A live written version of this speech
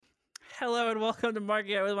Hello and welcome to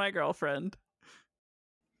Marking Out with My Girlfriend.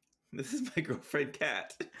 This is my girlfriend,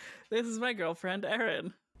 Kat. This is my girlfriend,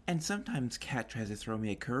 Erin. And sometimes Kat tries to throw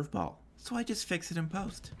me a curveball, so I just fix it in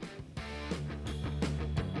post.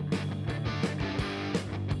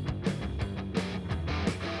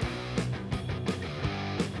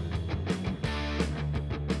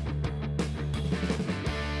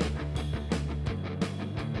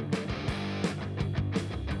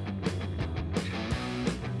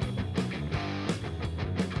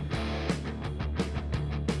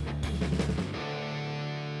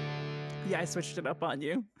 Yeah, I switched it up on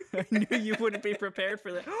you. I knew you wouldn't be prepared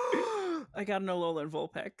for that. I got an Alolan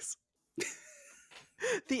Vulpix.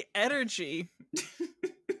 The energy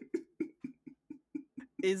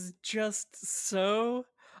is just so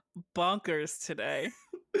bonkers today.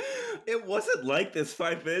 It wasn't like this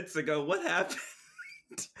 5 minutes ago. What happened?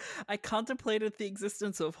 I contemplated the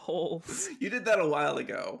existence of holes. You did that a while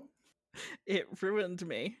ago. It ruined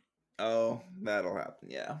me. Oh, that'll happen,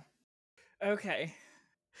 yeah. Okay.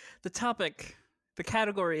 The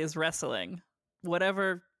category is wrestling.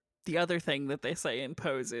 Whatever the other thing that they say in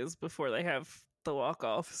Pose is before they have the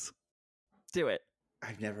walk-offs. Do it.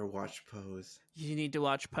 I've never watched Pose. You need to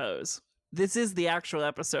watch Pose. This is the actual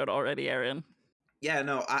episode already, Erin. Yeah,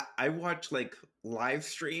 no, I watch, live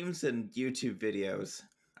streams and YouTube videos.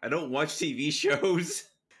 I don't watch TV shows.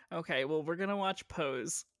 Okay, well, we're gonna watch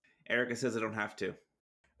Pose. Erica says I don't have to.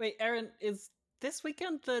 Wait, Erin, is this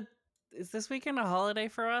weekend a holiday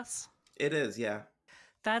for us? It is, yeah.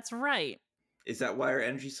 That's right. Is that why our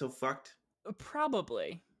energy's so fucked?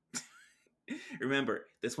 Probably. Remember,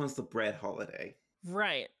 this one's the bread holiday.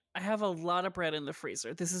 Right. I have a lot of bread in the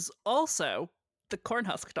freezer. This is also the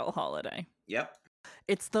Cornhusk Doll holiday. Yep.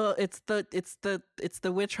 It's the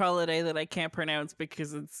witch holiday that I can't pronounce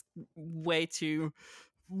because it's way too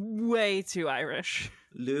Irish.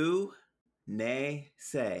 Lu Ne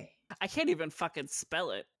Say. I can't even fucking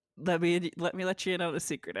spell it. Let me let you in on a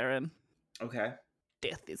secret, Erin. Okay.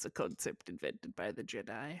 Death is a concept invented by the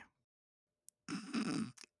Jedi.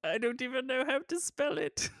 I don't even know how to spell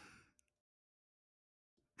it.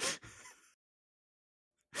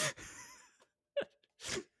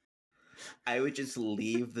 I would just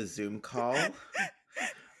leave the Zoom call,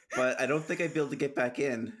 but I don't think I'd be able to get back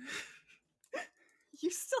in. You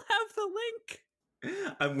still have the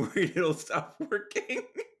link. I'm worried it'll stop working.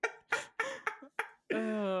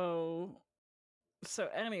 Oh. So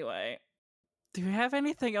anyway, do you have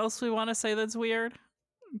anything else we want to say that's weird?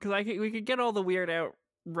 Because we could get all the weird out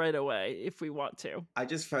right away if we want to. I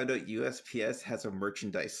just found out USPS has a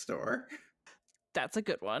merchandise store. That's a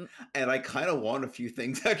good one. And I kind of want a few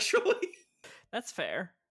things, actually. That's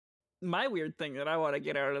fair. My weird thing that I want to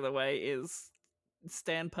get out of the way is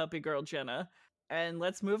Stan Puppy Girl Jenna. And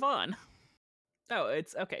let's move on. Oh,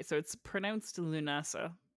 it's okay. So it's pronounced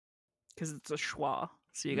Lunasa because it's a schwa.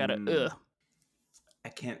 So you gotta ugh. I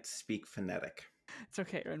can't speak phonetic. It's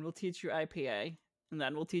okay, and we'll teach you IPA, and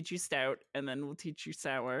then we'll teach you stout, and then we'll teach you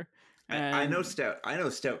sour. I know stout. I know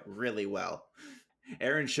stout really well.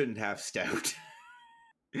 Erin shouldn't have stout.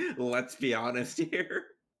 Let's be honest here.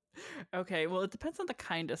 Okay, well, it depends on the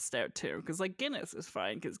kind of stout, too, because, Guinness is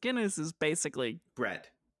fine, because Guinness is basically... bread.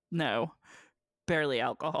 No. Barely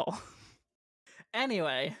alcohol.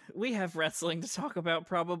 Anyway, we have wrestling to talk about,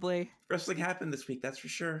 probably. Wrestling happened this week, that's for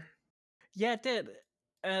sure. Yeah, it did.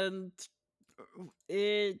 And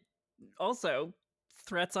it also,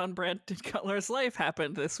 threats on Brandon Cutler's life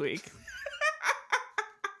happened this week.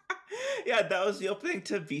 Yeah, that was the opening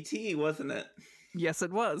to BT, wasn't it? Yes,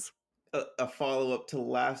 it was. A follow-up to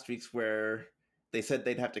last week's where they said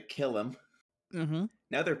they'd have to kill him. Mm-hmm.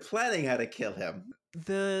 Now they're planning how to kill him.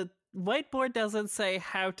 The whiteboard doesn't say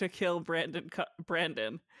how to kill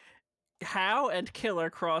Brandon. How and kill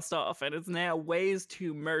are crossed off, and it's now ways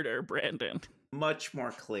to murder Brandon. Much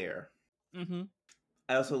more clear. Mm-hmm.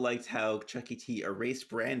 I also liked how Chuck E. T erased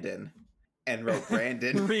Brandon and wrote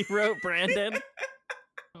Brandon. Rewrote Brandon.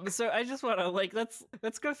 So I just want to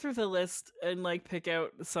let's go through the list and pick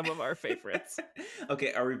out some of our favorites.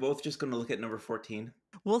 Okay, are we both just going to look at number 14?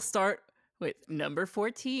 We'll start with number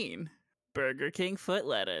 14, Burger King foot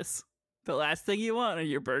lettuce. The last thing you want on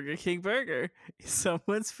your Burger King burger is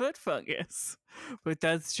someone's foot fungus. But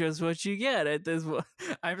that's just what you get at this one.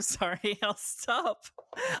 I'm sorry, I'll stop.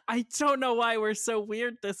 I don't know why we're so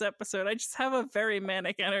weird this episode. I just have a very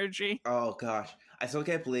manic energy. Oh, gosh. I still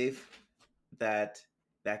can't believe that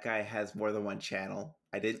guy has more than one channel.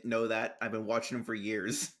 I didn't know that. I've been watching him for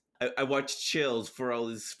years. I watched Chills for all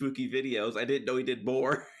his spooky videos. I didn't know he did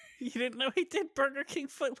more. You didn't know he did Burger King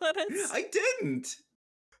foot lettuce? I didn't!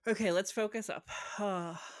 Okay, let's focus up.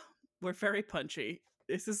 We're very punchy.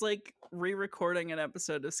 This is like re-recording an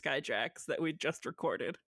episode of Skyjacks that we just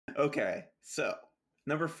recorded. Okay, so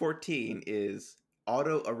number 14 is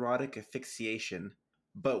autoerotic asphyxiation,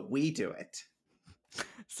 but we do it.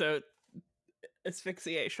 So,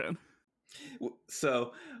 asphyxiation.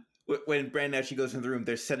 So when Brandon actually goes in the room,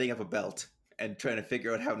 they're setting up a belt and trying to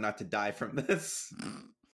figure out how not to die from this.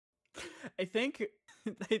 I think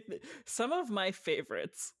some of my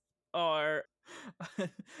favorites are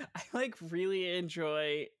I like really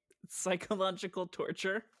enjoy psychological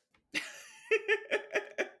torture.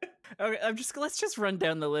 Okay, let's just run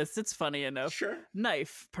down the list. It's funny enough. Sure.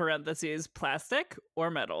 Knife, parentheses, plastic or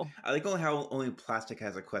metal. I like how only plastic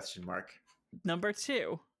has a question mark. Number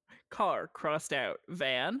 2, car, crossed out.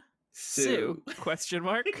 Van, Sue. question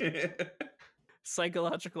mark.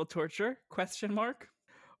 Psychological torture, question mark.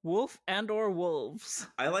 Wolf and or wolves.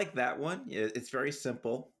 I like that one. It's very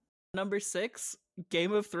simple. Number 6,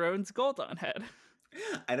 Game of Thrones, Goldon head.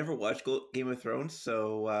 I never watched Game of Thrones,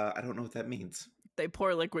 so I don't know what that means. They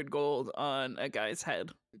pour liquid gold on a guy's head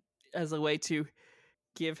as a way to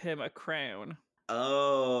give him a crown.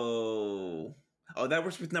 Oh, that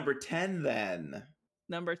works with number 10 then.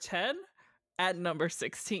 Number 10 at number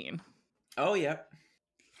 16. Oh, yeah.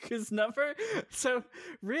 Because so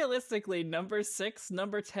realistically, number 6,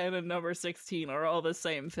 number 10, and number 16 are all the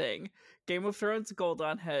same thing. Game of Thrones, gold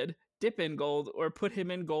on head, dip in gold, or put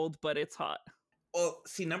him in gold, but it's hot. Well,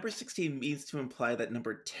 see, number 16 means to imply that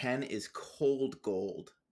number 10 is cold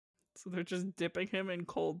gold. So they're just dipping him in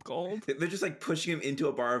cold gold? They're just like pushing him into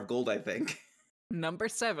a bar of gold, I think. Number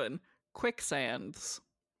 7, quicksands,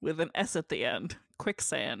 with an S at the end.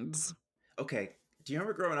 Quicksands. Okay, do you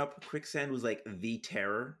remember growing up, quicksand was like the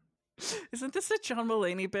terror? Isn't this a John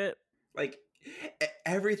Mulaney bit? Like,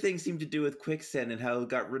 everything seemed to do with quicksand and how it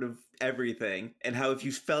got rid of everything, and how if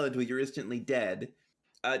you fell into it, you're instantly dead.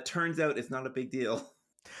 Turns out it's not a big deal.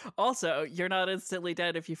 Also, you're not instantly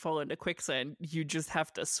dead if you fall into quicksand. You just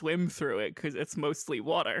have to swim through it because it's mostly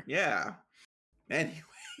water. Yeah. Anyway.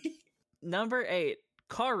 Number 8,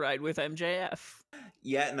 car ride with MJF.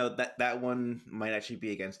 Yeah, no, that one might actually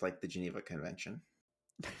be against like the Geneva Convention.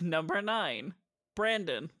 Number 9,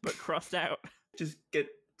 Brandon, but crossed out. Just get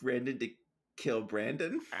Brandon to kill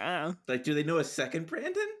Brandon? Ah. Like, do they know a second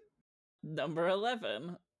Brandon? Number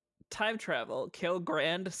 11, time travel, kill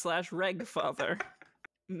Grand/Reg father.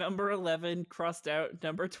 Number 11, crossed out.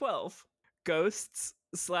 Number 12,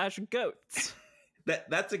 ghosts/goats.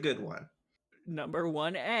 That's a good one. Number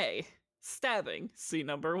 1A, stabbing. See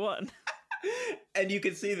number 1. And you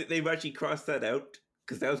can see that they've actually crossed that out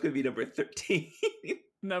because that was going to be number 13.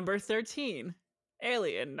 Number 13,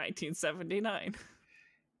 Alien 1979.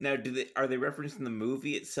 Now, are they referencing the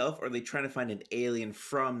movie itself, or are they trying to find an alien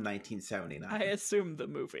from 1979? I assume the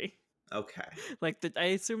movie. Okay. Like, I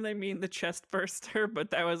assume they mean the chest burster,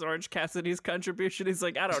 but that was Orange Cassidy's contribution. He's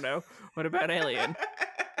like, I don't know. What about Alien?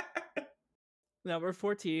 Number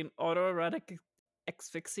 14, autoerotic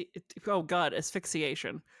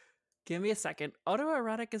asphyxiation. Give me a second.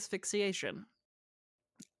 Autoerotic asphyxiation.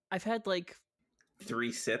 I've had like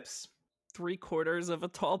 3 sips. 3/4 of a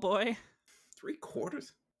tall boy.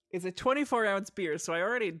 3/4? It's a 24-ounce beer, so I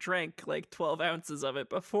already drank like 12 ounces of it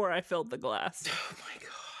before I filled the glass. Oh my god.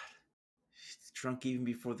 She's drunk even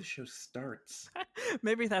before the show starts.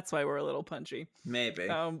 Maybe that's why we're a little punchy. Maybe.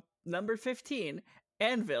 Number 15,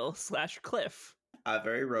 Anvil/Cliff.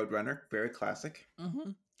 Very Roadrunner. Very classic.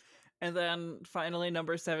 Mm-hmm. And then finally,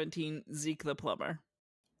 number 17, Zeke the Plumber.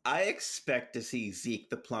 I expect to see Zeke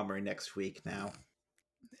the Plumber next week now.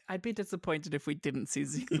 I'd be disappointed if we didn't see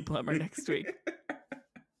Zeke the Plumber next week.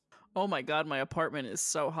 Oh my god, my apartment is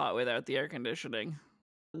so hot without the air conditioning.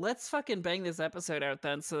 Let's fucking bang this episode out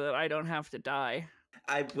then so that I don't have to die.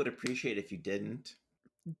 I would appreciate if you didn't.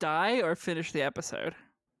 Die or finish the episode?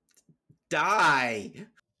 Die!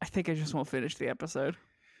 I think I just won't finish the episode.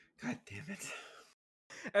 God damn it.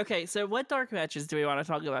 Okay, so what dark matches do we want to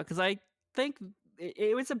talk about? Because I think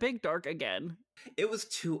it was a big dark again. It was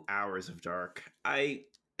 2 hours of dark. I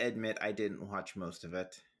admit I didn't watch most of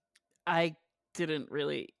it. I didn't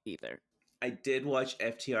really either. I did watch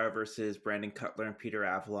FTR versus Brandon Cutler and Peter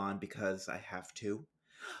Avalon because I have to.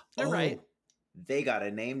 All right. They got a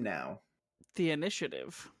name now. The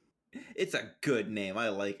Initiative. It's a good name. I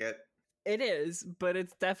like it. It is, but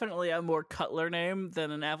it's definitely a more Cutler name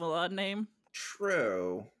than an Avalon name.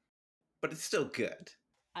 True. But it's still good.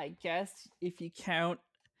 I guess if you count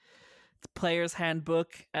the Player's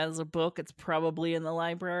Handbook as a book, it's probably in the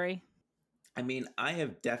library. I mean, I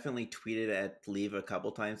have definitely tweeted at Leave a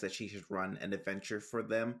couple times that she should run an adventure for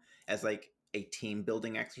them as like a team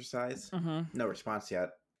building exercise. Mm-hmm. No response yet.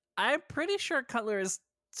 I'm pretty sure Cutler is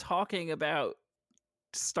talking about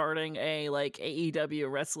starting a like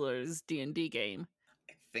AEW wrestlers D&D game.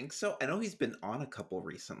 I think so. I know he's been on a couple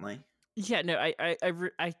recently. Yeah, no,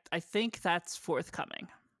 I think that's forthcoming.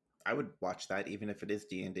 I would watch that even if it is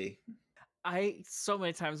D&D. I so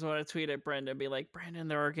many times want to tweet at Brendan and be like, Brandon,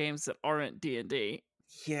 there are games that aren't D&D.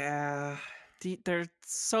 Yeah. There's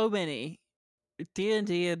so many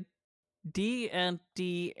D&D and D and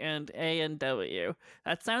D and A and W.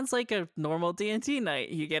 That sounds like a normal D&D night.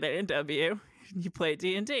 You get it in W, you play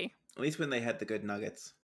D&D. At least when they had the good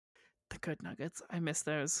nuggets. The good nuggets. I miss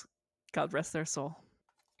those. God rest their soul.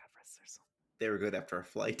 God rest their soul. They were good after a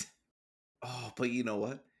flight. Oh, but you know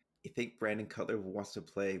what? You think Brandon Cutler wants to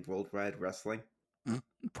play Worldwide Wrestling?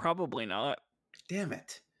 Probably not. Damn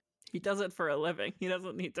it. He does it for a living. He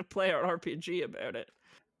doesn't need to play an RPG about it.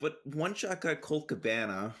 But One Shot got Colt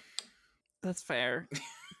Cabana. That's fair.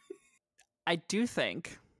 I do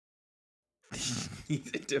think He's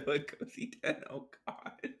into a cozy den. Oh,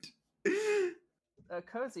 God. a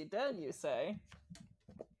cozy den, you say?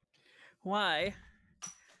 Why?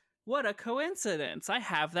 What a coincidence. I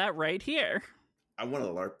have that right here. I want to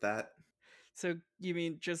LARP that. So you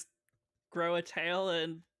mean just grow a tail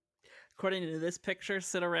and, according to this picture,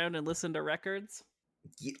 sit around and listen to records?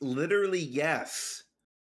 Literally, yes.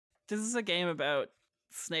 This is a game about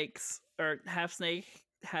snakes, or half snake,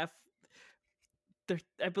 half...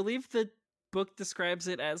 I believe the book describes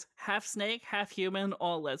it as half snake, half human,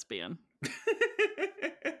 all lesbian.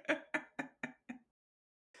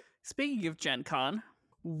 Speaking of Gen Con,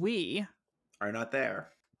 we are not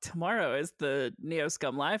there. Tomorrow is the Neo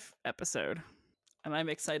Scum Live episode, and I'm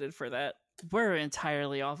excited for that. We're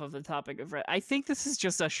entirely off of the topic of I think this is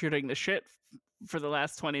just us shooting the shit for the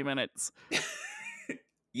last 20 minutes.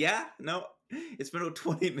 Yeah, no, it's been about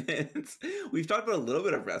 20 minutes. We've talked about a little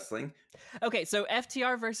bit of wrestling. Okay, so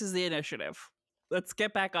FTR versus the Initiative. Let's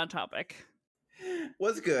get back on topic.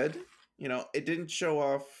 Was good. You know, it didn't show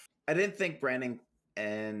off. I didn't think Brandon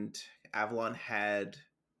and Avalon had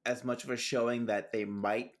as much of a showing that they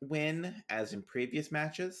might win as in previous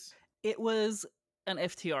matches. It was an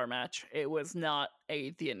FTR match. It was not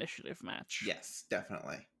the Initiative match. Yes,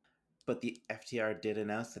 definitely. But the FTR did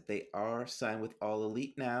announce that they are signed with All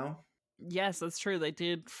Elite now. Yes, that's true. They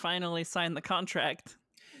did finally sign the contract.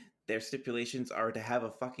 Their stipulations are to have a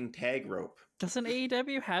fucking tag rope. Doesn't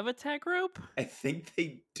AEW have a tag rope? I think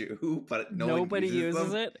they do, but nobody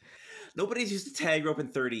uses it. Nobody's used a tag rope in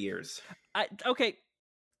 30 years. Okay,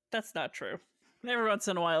 that's not true. Every once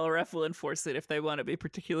in a while, a ref will enforce it if they want to be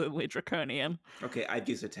particularly draconian. Okay, I've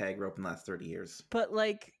used a tag rope in the last 30 years. But,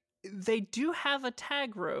 like, they do have a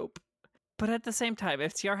tag rope. But at the same time,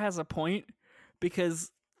 FTR has a point, because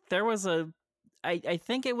there was I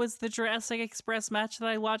think it was the Jurassic Express match that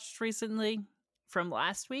I watched recently from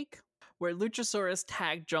last week, where Luchasaurus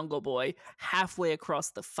tagged Jungle Boy halfway across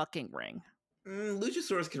the fucking ring.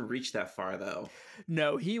 Luchasaurus can reach that far, though.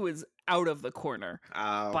 No, he was out of the corner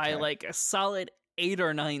by like a solid 8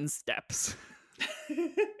 or 9 steps.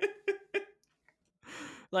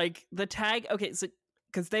 Like the tag, okay, so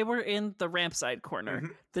because they were in the ramp side corner.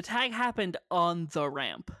 Mm-hmm. The tag happened on the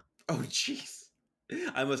ramp. Oh, jeez.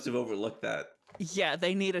 I must have overlooked that. Yeah,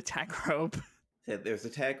 they need a tag rope. There's a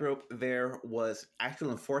tag rope. There was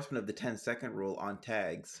actual enforcement of the 10-second rule on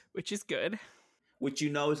tags. Which is good. Which you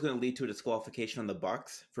know is going to lead to a disqualification on the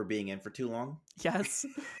Bucks for being in for too long. Yes.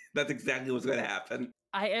 That's exactly what's going to happen.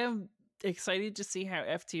 I am excited to see how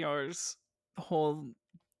FTR's whole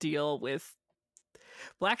deal with...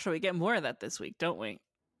 Well, actually, we get more of that this week, don't we?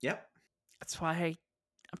 Yep. That's why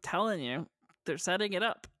I'm telling you, they're setting it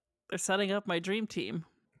up. They're setting up my dream team.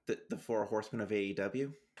 The 4 Horsemen of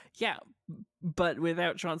AEW? Yeah, but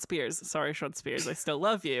without Sean Spears. Sorry, Sean Spears, I still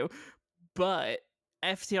love you. But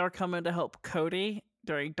FTR coming to help Cody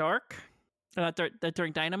during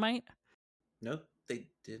during Dynamite? No, they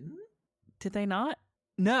didn't. Did they not?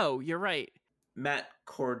 No, you're right. Matt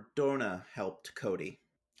Cardona helped Cody.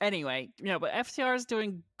 Anyway, but FTR is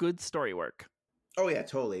doing good story work. Oh yeah,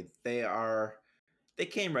 totally. They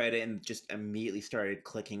came right in and just immediately started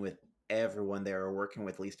clicking with everyone they were working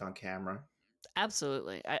with, at least on camera.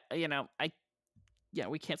 Absolutely.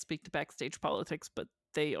 We can't speak to backstage politics, but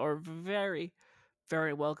they are very,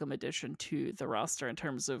 very welcome addition to the roster in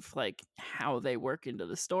terms of like how they work into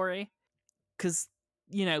the story. Because,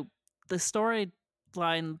 the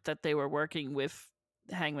storyline that they were working with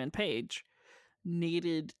Hangman Page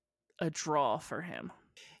needed a draw for him.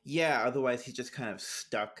 Yeah, otherwise he's just kind of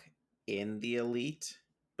stuck in the Elite.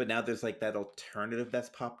 But now there's like that alternative that's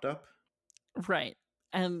popped up. Right.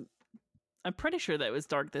 And I'm pretty sure that was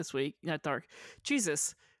Dark this week. Not Dark.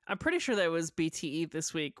 Jesus. I'm pretty sure that was BTE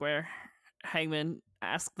this week where Hangman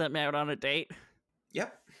asked them out on a date.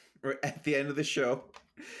 Yep. Or at the end of the show.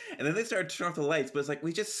 And then they started to turn off the lights, but it's like,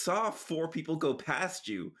 we just saw 4 people go past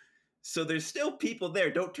you. So there's still people there.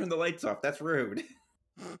 Don't turn the lights off. That's rude.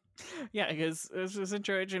 Yeah, because this isn't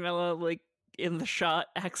Joey Janela like in the shot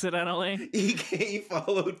accidentally. He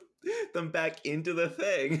followed them back into the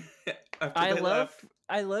thing after I they love left.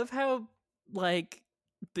 I love how like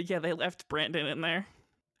they left Brandon in there.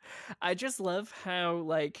 I just love how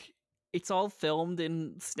like it's all filmed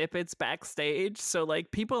in snippets backstage, so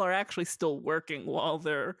like people are actually still working while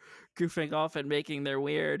they're goofing off and making their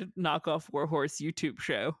weird knockoff Warhorse YouTube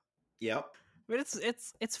show. Yep. But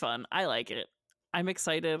it's fun. I like it. I'm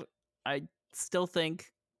excited. I still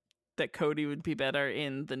think that Cody would be better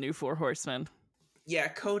in the new Four Horsemen. Yeah,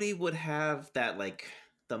 Cody would have that, like,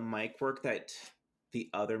 the mic work that the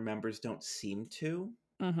other members don't seem to.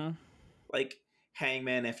 Mm-hmm. Like,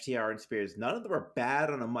 Hangman, FTR, and Spears, none of them are bad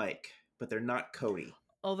on a mic, but they're not Cody.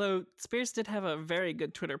 Although Spears did have a very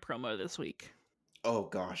good Twitter promo this week. Oh,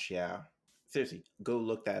 gosh, yeah. Seriously, go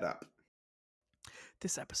look that up.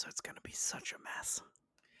 This episode's gonna be such a mess.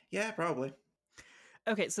 Yeah, probably.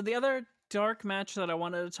 Okay, so the other dark match that I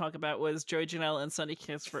wanted to talk about was Joey Janela and Sonny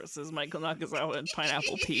Kiss versus Michael Nakazawa and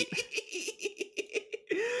Pineapple Pete.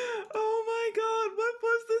 Oh my god, what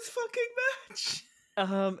was this fucking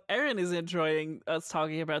match? Erin is enjoying us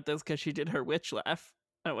talking about this because she did her witch laugh.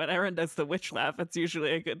 And when Erin does the witch laugh, it's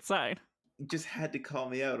usually a good sign. You just had to call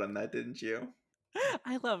me out on that, didn't you?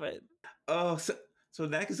 I love it. Oh, so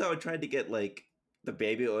Nakazawa tried to get, like, the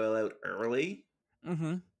baby oil out early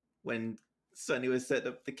Mm-hmm. when Sonny was setting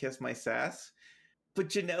up the Kiss My Sass, but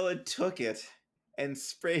Janela took it and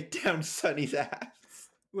sprayed down Sonny's ass.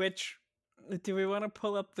 Which, do we want to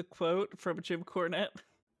pull up the quote from Jim Cornette?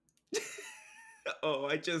 Oh,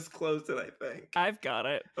 I just closed it, I think. I've got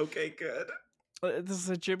it. Okay, good. This is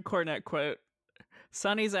a Jim Cornette quote.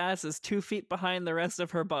 Sonny's ass is 2 feet behind the rest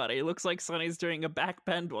of her body. Looks like Sonny's doing a back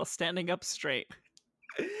bend while standing up straight.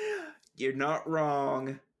 You're not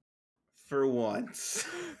wrong for once.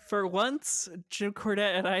 For once, Jim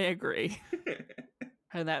Cornette and I agree.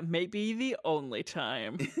 And that may be the only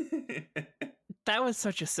time. That was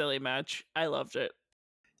such a silly match. I loved it.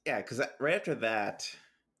 Yeah, because right after that,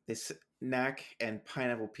 this Knack and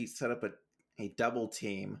Pineapple Pete set up a double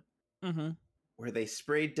team Mm-hmm. where they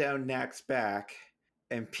sprayed down Knack's back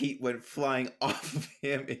and Pete went flying off of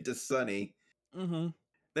him into Sonny. Mm-hmm.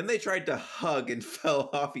 Then they tried to hug and fell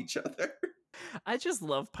off each other. I just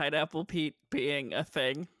love Pineapple Pete being a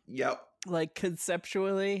thing. Yep. Like,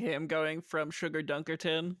 conceptually, him going from Sugar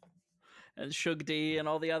Dunkerton and Shug D and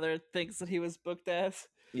all the other things that he was booked as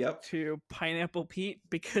Yep. to Pineapple Pete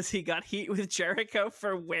because he got heat with Jericho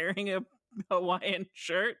for wearing a Hawaiian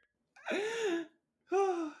shirt.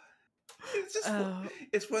 It's just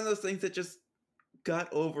it's one of those things that just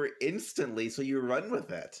got over instantly, so you run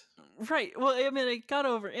with it. Right. Well, I mean, it got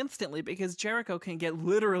over instantly because Jericho can get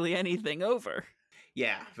literally anything over.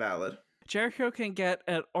 Yeah, valid. Jericho can get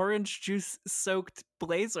an orange juice soaked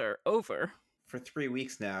blazer over. For 3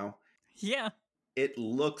 weeks now. Yeah, It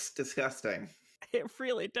looks disgusting. it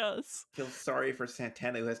really does. Feel sorry for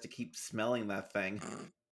Santana who has to keep smelling that thing.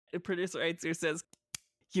 Producer Aitsu says,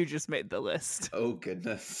 you just made the list. Oh,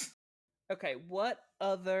 goodness. Okay, what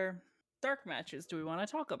other dark matches do we want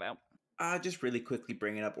to talk about? Just really quickly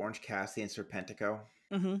bringing up Orange Cassidy and Serpentico.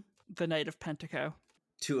 Mm-hmm. The Night of Pentaco.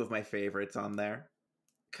 2 of my favorites on there.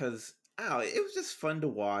 Because, it was just fun to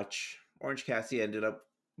watch. Orange Cassidy ended up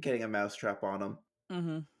getting a mousetrap on him.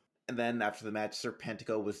 Mm-hmm. And then after the match,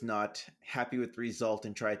 Serpentico was not happy with the result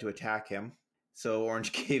and tried to attack him. So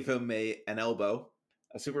Orange gave him an elbow,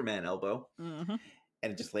 a Superman elbow, Mm-hmm.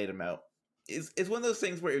 and it just laid him out. It's one of those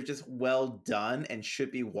things where it was just well done and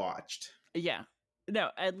should be watched. Yeah. No,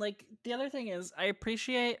 and like the other thing is I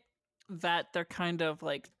appreciate that they're kind of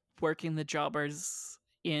like working the jobbers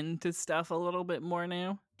into stuff a little bit more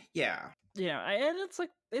now. Yeah. Yeah, and it's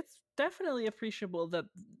like it's definitely appreciable that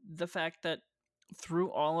the fact that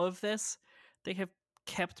through all of this they have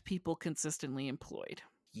kept people consistently employed.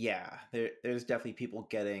 Yeah. There's definitely people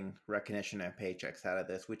getting recognition and paychecks out of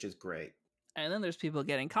this, which is great. And then there's people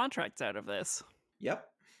getting contracts out of this. Yep.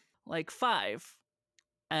 Like 5.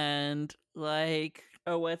 And like,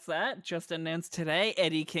 oh, what's that? Just announced today,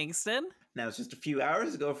 Eddie Kingston. Now it's just a few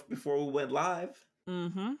hours ago before we went live.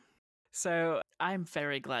 Mm-hmm. So I'm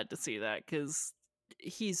very glad to see that because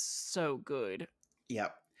he's so good.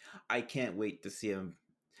 Yep. I can't wait to see him.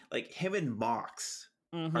 Like, him and Mox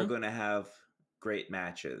Mm-hmm. are going to have great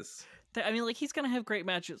matches. I mean, like, he's going to have great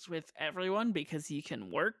matches with everyone because he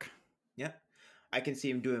can work. Yeah. I can see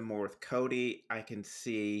him doing more with Cody. I can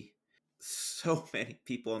see so many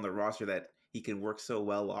people on the roster that he can work so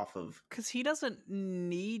well off of. Because he doesn't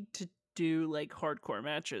need to do like hardcore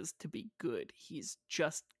matches to be good. He's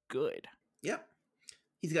just good. Yep.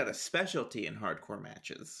 He's got a specialty in hardcore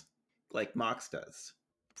matches, like Mox does.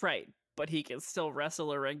 Right, but he can still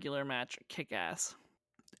wrestle a regular match, kick ass.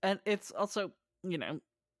 And it's also,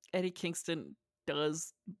 Eddie Kingston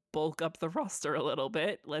does bulk up the roster a little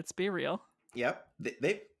bit. Let's be real. Yep.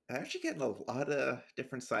 They're actually getting a lot of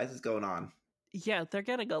different sizes going on. Yeah, they're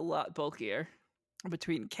getting a lot bulkier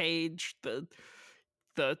between Cage,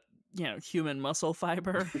 the human muscle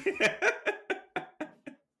fiber.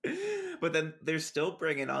 But then they're still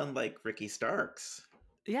bringing on like Ricky Starks.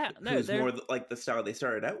 Yeah, no, who's more like the style they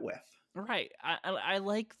started out with. Right. I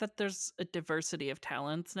like that there's a diversity of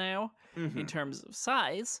talents now in terms of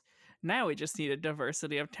size. Now we just need a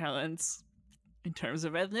diversity of talents in terms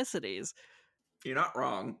of ethnicities. You're not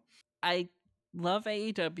wrong. I love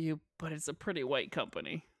AEW, but it's a pretty white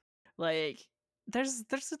company. Like there's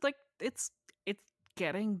like it's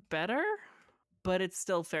getting better, but it's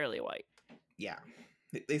still fairly white. Yeah.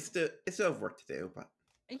 They still have work to do, but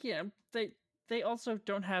yeah, they also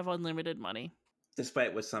don't have unlimited money.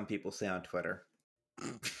 Despite what some people say on Twitter.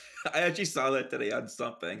 I actually saw that today on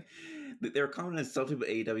something. They were commenting something about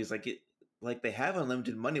AEW. It's like they have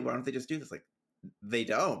unlimited money. Why don't they just do this? Like, they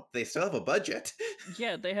don't. They still have a budget.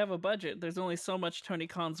 Yeah, they have a budget. There's only so much Tony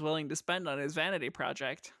Khan's willing to spend on his vanity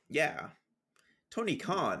project. Yeah. Tony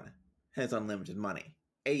Khan has unlimited money.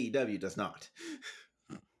 AEW does not.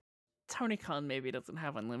 Tony Khan maybe doesn't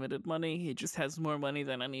have unlimited money. He just has more money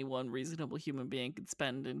than any one reasonable human being could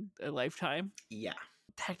spend in a lifetime. Yeah.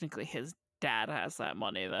 Technically, his dad has that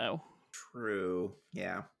money, though. True.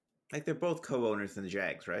 Yeah. Like, they're both co-owners in the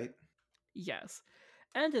Jags, right? Yes.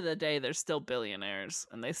 End of the day, they're still billionaires,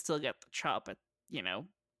 and they still get the chop at,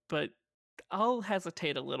 but I'll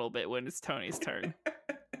hesitate a little bit when it's Tony's turn.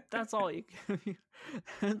 That's all you can.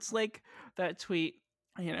 It's like that tweet,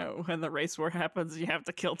 when the race war happens, you have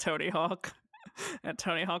to kill Tony Hawk. And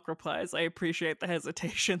Tony Hawk replies, I appreciate the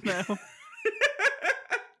hesitation, though.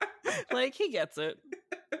 Like, he gets it.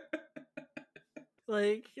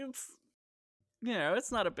 Like,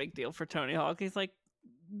 it's not a big deal for Tony Hawk. He's like,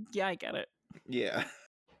 yeah, I get it. Yeah.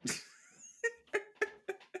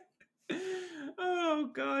 Oh,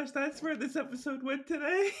 gosh, that's where this episode went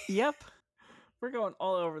today. Yep. We're going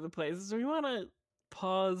all over the place. Do we want to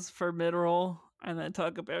pause for mid-roll and then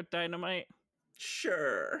talk about Dynamite?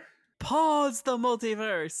 Sure. Pause the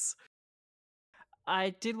multiverse! I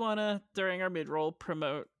did want to, during our mid-roll,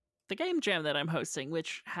 promote the game jam that I'm hosting,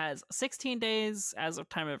 which has 16 days as of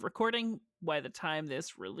time of recording. By the time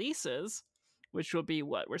this releases, which will be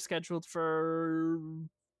what? We're scheduled for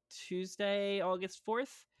Tuesday, August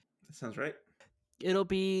 4th? That sounds right. It'll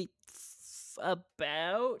be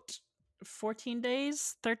about 14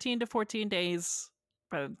 days, 13 to 14 days,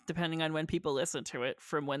 depending on when people listen to it,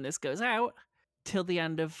 from when this goes out till the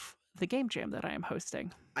end of the game jam that I am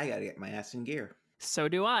hosting. I gotta get my ass in gear. So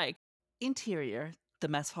do I. Interior, the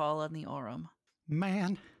mess hall and the Orem.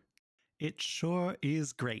 Man, it sure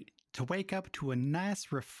is great to wake up to a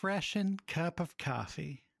nice, refreshing cup of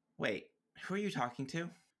coffee. Wait, who are you talking to?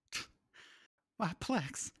 Why,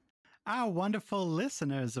 Plex, our wonderful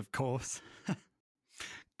listeners, of course.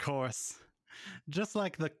 Course. Just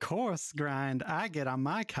like the coarse grind I get on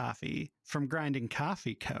my coffee from Grinding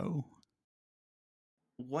Coffee Co.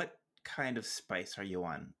 What kind of spice are you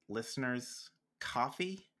on? Listeners,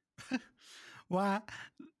 coffee? Why,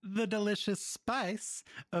 the delicious spice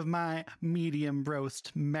of my medium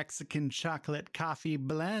roast Mexican chocolate coffee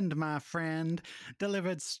blend, my friend,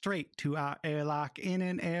 delivered straight to our airlock in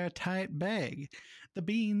an airtight bag. The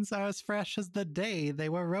beans are as fresh as the day they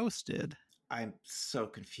were roasted. I'm so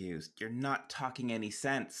confused. You're not talking any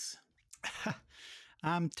sense.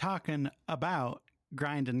 I'm talking about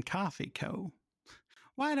Grinding Coffee Co.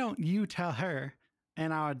 Why don't you tell her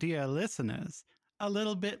and our dear listeners a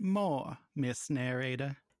little bit more, Miss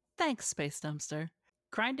Narrator? Thanks, Space Dumpster.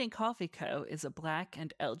 Grinding Coffee Co. is a Black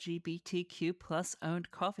and LGBTQ plus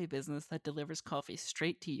owned coffee business that delivers coffee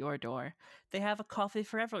straight to your door. They have a coffee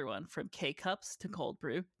for everyone, from K-Cups to cold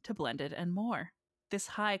brew to blended and more. This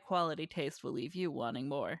high-quality taste will leave you wanting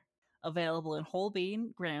more. Available in whole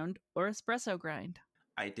bean, ground, or espresso grind.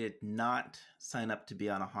 I did not sign up to be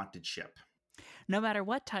on a haunted ship. No matter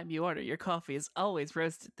what time you order, your coffee is always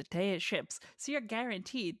roasted the day it ships, so you're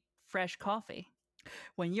guaranteed fresh coffee.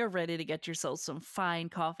 When you're ready to get yourself some fine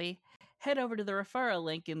coffee, head over to the referral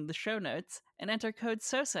link in the show notes and enter code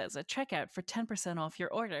SOSES at checkout for 10% off your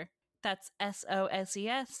order. That's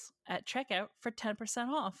SOSES at checkout for 10%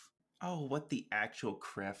 off. Oh, what the actual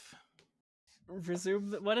criff.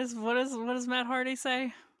 Resume. What does Matt Hardy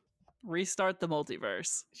say? Restart the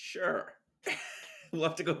multiverse. Sure. We'll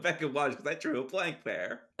have to go back and watch because I drew a blank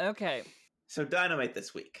there. Okay, So Dynamite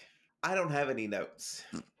this week. I don't have any notes.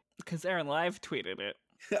 because Aaron live tweeted it.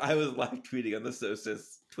 I was live tweeting on the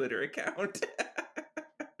Sosis Twitter account.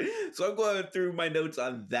 So I'm going through my notes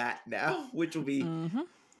on that now, which will be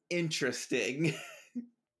interesting.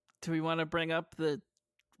 Do we want to bring up the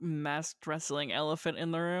masked wrestling elephant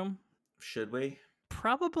in the room? Should we?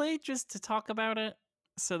 Probably, just to talk about it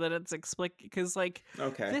so that it's explicit. Because, like,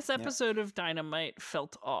 Okay. this episode of Dynamite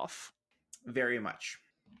felt off. Very much.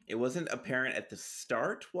 It wasn't apparent at the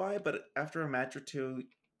start why, but after a match or two,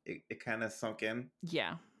 it kind of sunk in.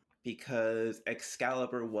 Yeah. Because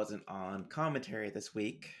Excalibur wasn't on commentary this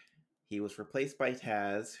week. He was replaced by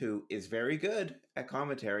Taz, who is very good at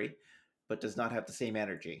commentary, but does not have the same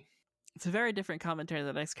energy. It's a very different commentary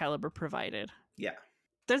that Excalibur provided. Yeah.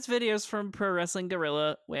 There's videos from Pro Wrestling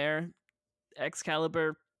Guerrilla where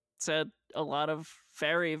Excalibur said a lot of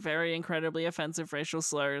very, very incredibly offensive racial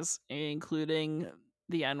slurs, including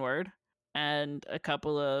the N-word, and a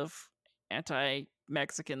couple of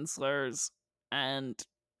anti-Mexican slurs, and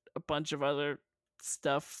a bunch of other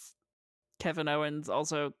stuff. Kevin Owens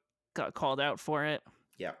also got called out for it.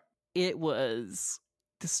 Yeah. It was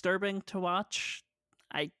disturbing to watch.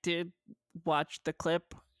 I did watch the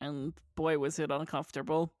clip, and boy, was it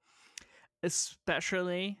uncomfortable.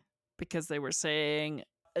 Especially because they were using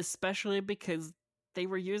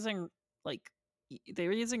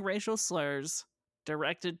racial slurs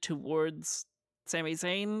directed towards Sami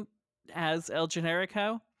Zayn as El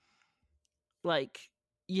Generico. Like,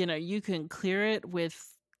 you know, you can clear it with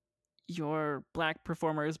your black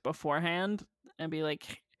performers beforehand and be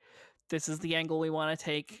like, this is the angle we want to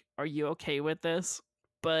take. Are you okay with this?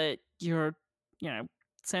 But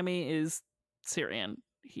Sami is Syrian.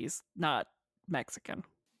 He's not Mexican.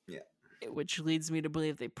 Yeah. Which leads me to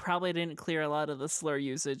believe they probably didn't clear a lot of the slur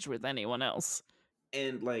usage with anyone else.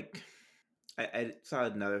 And, like, I saw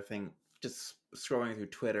another thing, just scrolling through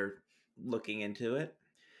Twitter, looking into it,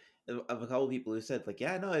 of a couple of people who said, like,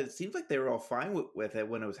 yeah, no, it seems like they were all fine with it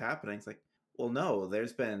when it was happening. It's like, well, no,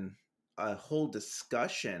 there's been a whole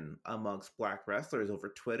discussion amongst black wrestlers over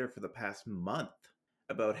Twitter for the past month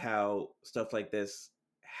about how stuff like this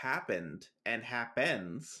happened and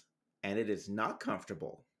happens, and it is not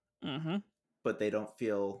comfortable. Mm-hmm. But they don't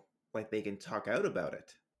feel like they can talk out about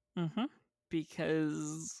it. Mm-hmm.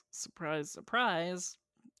 Because, surprise, surprise,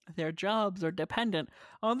 their jobs are dependent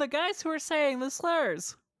on the guys who are saying the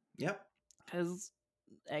slurs. Yep. Because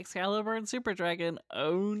Excalibur and Super Dragon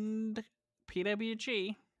owned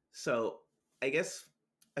PWG. So, I guess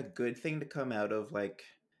a good thing to come out of, like,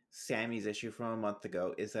 Sammy's issue from a month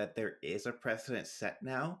ago is that there is a precedent set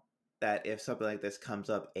now that if something like this comes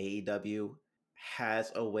up, AEW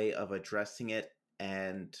has a way of addressing it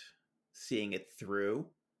and seeing it through.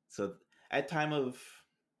 So at time of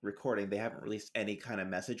recording, they haven't released any kind of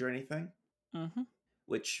message or anything,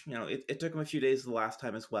 which, you know, it took them a few days the last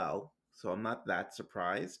time as well. So I'm not that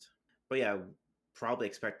surprised. But yeah, probably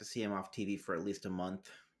expect to see him off TV for at least a month.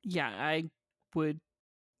 Yeah,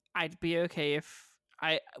 I'd be okay if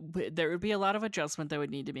there would be a lot of adjustment that would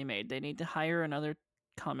need to be made. They need to hire another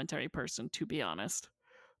commentary person, to be honest.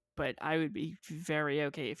 But I would be very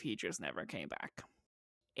okay if he just never came back.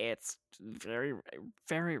 It's very,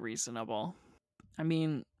 very reasonable. I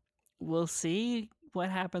mean, we'll see what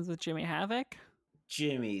happens with Jimmy Havoc.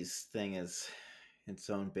 Jimmy's thing is its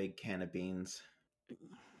own big can of beans.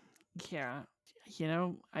 Yeah. You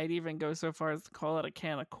know, I'd even go so far as to call it a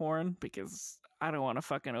can of corn because I don't want to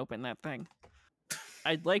fucking open that thing.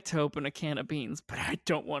 I'd like to open a can of beans, but I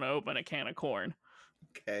don't want to open a can of corn.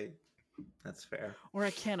 Okay. That's fair. Or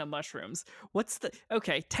a can of mushrooms.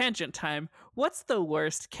 Okay, tangent time. What's the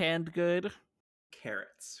worst canned good?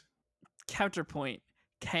 Carrots. Counterpoint,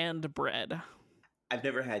 canned bread. I've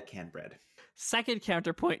never had canned bread. Second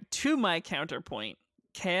counterpoint to my counterpoint,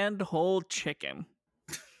 canned whole chicken.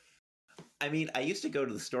 I mean, I used to go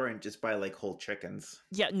to the store and just buy, like, whole chickens.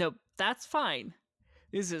 Yeah, no, that's fine.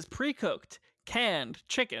 This is pre-cooked, canned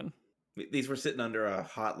chicken. These were sitting under a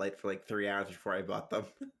hot light for, like, 3 hours before I bought them.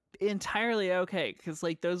 Entirely okay, because,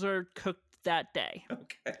 like, those are cooked that day.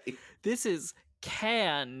 Okay. This is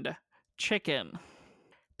canned chicken,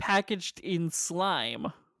 packaged in slime.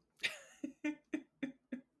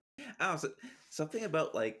 Oh, so something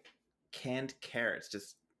about, like, canned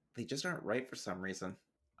carrots, they just aren't right for some reason.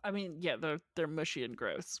 I mean, yeah, they're mushy and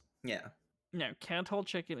gross. Yeah. No, canned whole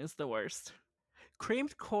chicken is the worst.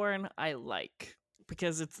 Creamed corn I like,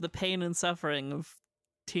 because it's the pain and suffering of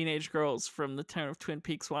teenage girls from the town of Twin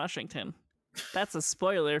Peaks, Washington. That's a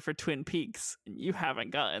spoiler for Twin Peaks, and you haven't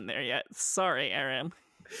gotten there yet. Sorry, Aaron.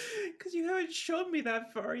 Because you haven't shown me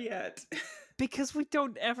that far yet. Because we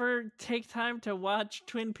don't ever take time to watch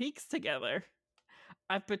Twin Peaks together.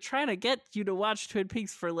 I've been trying to get you to watch Twin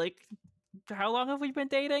Peaks for like, how long have we been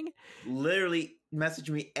dating? Literally message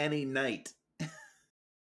me any night.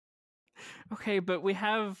 Okay, but we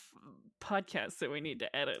have podcasts that we need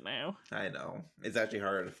to edit now. I know. It's actually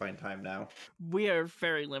harder to find time now. We are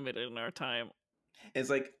very limited in our time. It's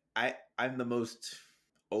like I'm the most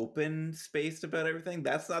open spaced about everything.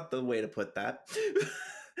 That's not the way to put that.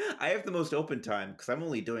 I have the most open time because I'm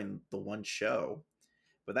only doing the one show.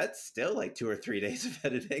 But that's still like 2 or 3 days of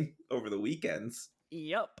editing over the weekends.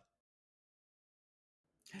 Yep.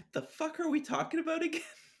 The fuck are we talking about again?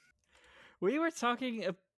 We were talking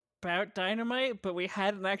about Dynamite, but we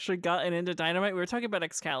hadn't actually gotten into Dynamite. We were talking about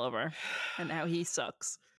Excalibur and how he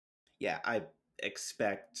sucks. Yeah, I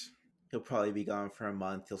expect he'll probably be gone for a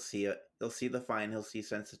month. He'll see it. He'll see the fine. He'll see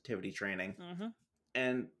sensitivity training. Mm-hmm.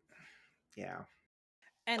 And yeah.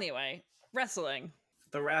 Anyway, wrestling.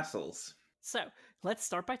 The wrestles. So let's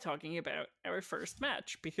start by talking about our first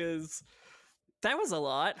match, because that was a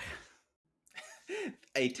lot.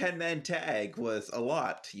 A 10-man tag was a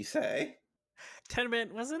lot, you say?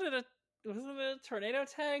 10-man, wasn't it a tornado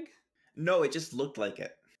tag? No, it just looked like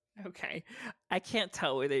it. Okay. I can't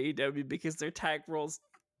tell with AEW because their tag roles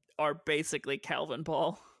are basically Calvin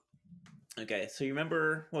Ball. Okay, so you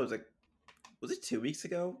remember, what was it? Was it 2 weeks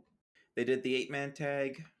ago? They did the 8-man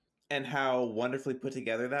tag and how wonderfully put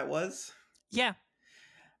together that was? Yeah.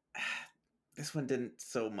 This one didn't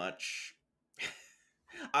so much.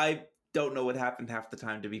 I don't know what happened half the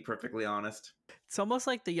time, to be perfectly honest. It's almost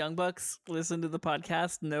like the Young Bucks listened to the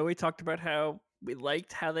podcast. No, we talked about how we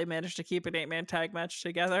liked how they managed to keep an 8-man tag match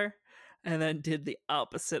together, and then did the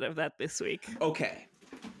opposite of that this week. Okay.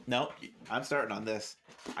 No, I'm starting on this.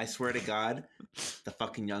 I swear to God, the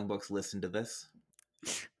fucking Young Bucks listened to this.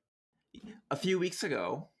 A few weeks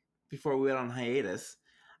ago, before we went on hiatus,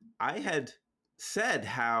 I had said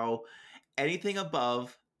how anything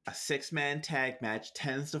above a 6-man tag match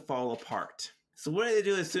tends to fall apart. So what do they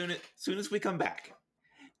do as soon as we come back?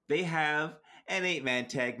 They have an 8-man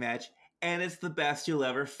tag match, and it's the best you'll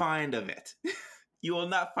ever find of it. You will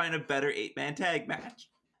not find a better 8-man tag match.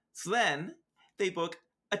 So then they book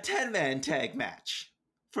a 10-man tag match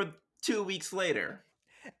for 2 weeks later.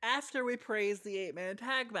 After we praise the 8-man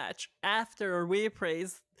tag match. After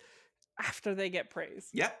they get praised.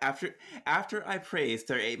 Yep, after I praised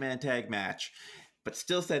their 8-man tag match, but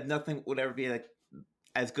still said nothing would ever be like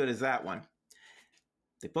as good as that one.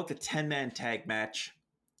 They booked a 10-man tag match.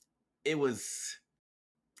 It was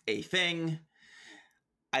a thing.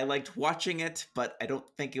 I liked watching it, but I don't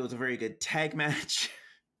think it was a very good tag match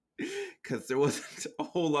because there wasn't a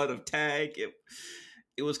whole lot of tag.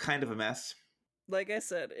 It was kind of a mess. Like I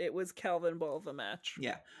said, it was Calvin Ball the match.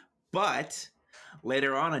 Yeah, but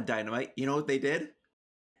later on in Dynamite, you know what they did?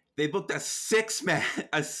 They booked a 6-man,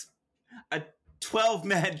 a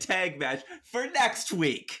 12-man tag match for next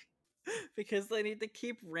week. Because they need to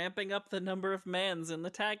keep ramping up the number of mans in the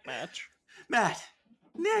tag match. Matt,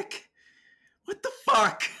 Nick, what the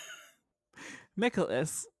fuck?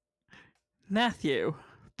 Nicholas, Matthew,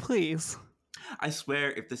 please. I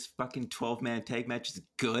swear, if this fucking 12-man tag match is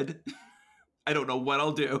good, I don't know what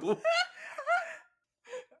I'll do.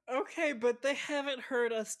 Okay, but they haven't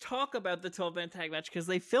heard us talk about the 12-man tag match because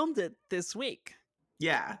they filmed it this week.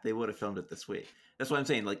 Yeah, they would have filmed it this week. That's what I'm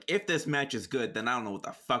saying. Like, if this match is good, then I don't know what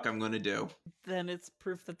the fuck I'm going to do. Then it's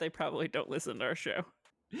proof that they probably don't listen to our show.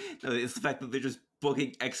 No, it's the fact that they're just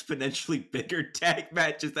booking exponentially bigger tag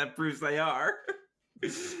matches that proves they are.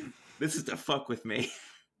 This is to fuck with me.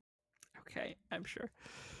 Okay, I'm sure.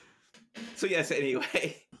 So yes,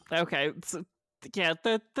 anyway. Okay, so yeah,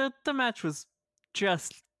 the match was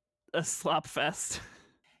just a slop fest.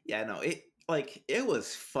 Yeah, no, it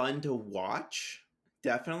was fun to watch,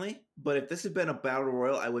 definitely. But if this had been a battle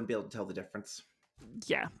royal, I wouldn't be able to tell the difference.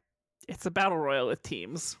 Yeah, it's a battle royal with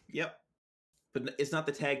teams. Yep. But it's not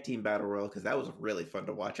the tag team battle royal, because that was really fun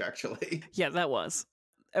to watch, actually. Yeah, that was.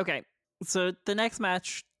 Okay, so the next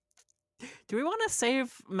match. Do we want to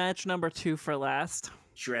save match number 2 for last?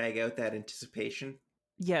 Drag out that anticipation.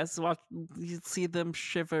 Yes, you see them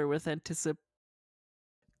shiver with anticipation.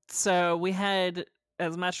 So we had,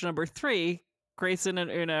 as match number 3, Grayson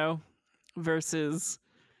and Uno versus,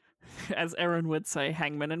 as Aaron would say,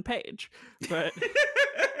 Hangman and Page. But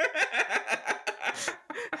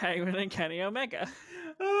Hangman and Kenny Omega.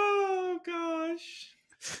 Oh, gosh.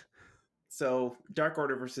 So, Dark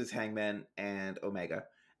Order versus Hangman and Omega.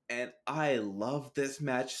 And I love this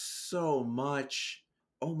match so much.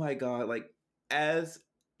 Oh my god, like, as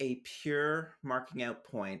a pure marking out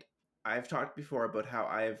point, I've talked before about how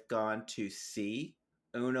I've gone to see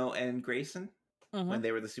Uno and Grayson when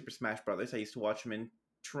they were the Super Smash Brothers. I used to watch them in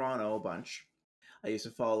Toronto a bunch. I used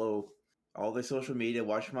to follow all their social media,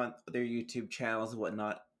 watch them on their YouTube channels and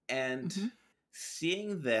whatnot, and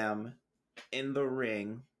seeing them in the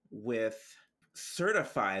ring with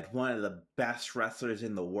certified one of the best wrestlers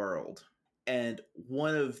in the world and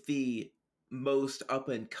one of the most up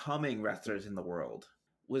and coming wrestlers in the world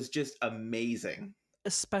was just amazing.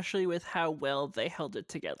 Especially with how well they held it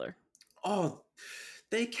together. Oh,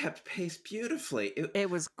 they kept pace beautifully. It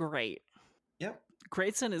was great. Yep.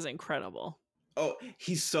 Grayson is incredible. Oh,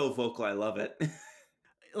 he's so vocal. I love it.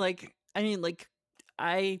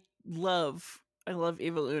 I love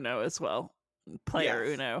Evil Uno as well. Player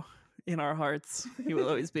Yes. Uno in our hearts. He will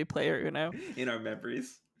always be Player Uno. In our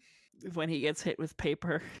memories. When he gets hit with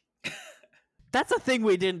paper. That's a thing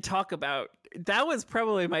we didn't talk about. That was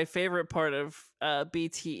probably my favorite part of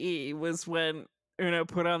BTE was when Uno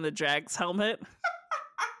put on the Jags helmet.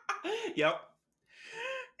 Yep.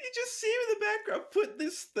 You just see him in the background put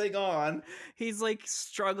this thing on. He's like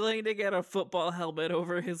struggling to get a football helmet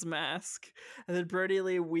over his mask. And then Brody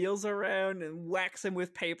Lee wheels around and whacks him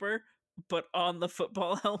with paper, but on the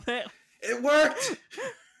football helmet. It worked!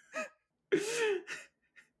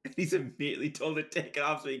 And he's immediately told to take it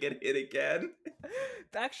off so he can hit again.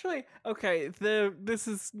 Actually, okay,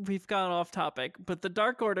 we've gone off topic, but the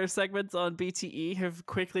Dark Order segments on BTE have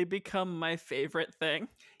quickly become my favorite thing.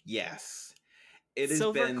 Yes. It has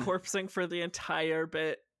Silver been corpsing for the entire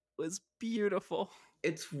bit was beautiful.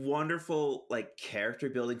 It's wonderful, like, character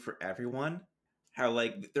building for everyone. How,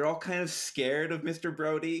 like, they're all kind of scared of Mr.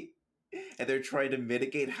 Brody, and they're trying to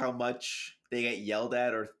mitigate how much they get yelled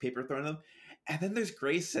at or paper thrown at them. And then there's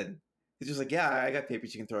Grayson. He's just like, yeah, I got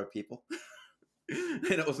papers you can throw at people.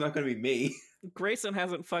 And it was not going to be me. Grayson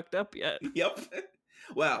hasn't fucked up yet. Yep.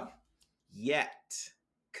 Well, yet.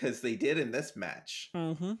 Because they did in this match.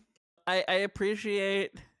 Mm-hmm. I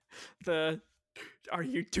appreciate the, are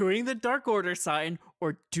you doing the Dark Order sign,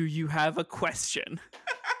 or do you have a question?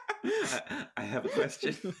 I have a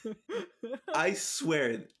question. I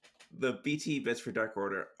swear the BT bits for Dark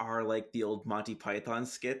Order are like the old Monty Python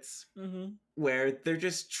skits, where they're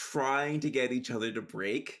just trying to get each other to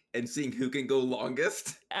break and seeing who can go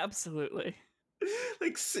longest. Absolutely.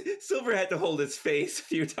 Like, Silver had to hold his face a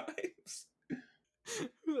few times.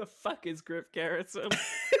 Who the fuck is Griff Garrison?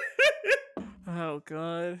 Oh,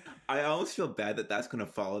 God. I almost feel bad that that's going to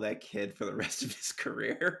follow that kid for the rest of his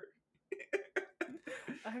career.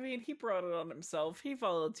 I mean, he brought it on himself. He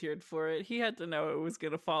volunteered for it. He had to know it was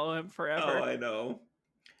going to follow him forever. Oh, I know.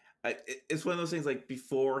 It's one of those things, like,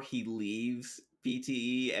 before he leaves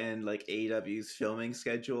BTE and, like, AEW's filming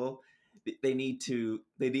schedule, they need to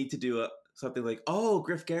do something like, oh,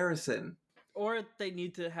 Griff Garrison. Or they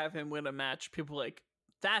need to have him win a match. People like,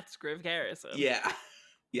 that's Griff Garrison. Yeah.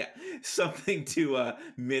 Yeah. Something to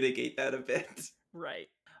mitigate that a bit. Right.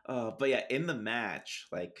 But yeah, in the match,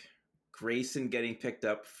 like, Grayson getting picked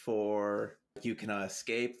up for You Cannot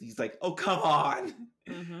Escape, he's like, oh, come on.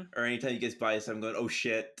 Or anytime he gets by us, I'm going, oh,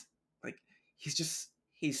 shit. Like,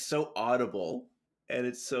 he's so audible, and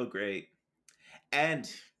it's so great. And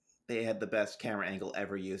they had the best camera angle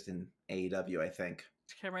ever used in AEW, I think.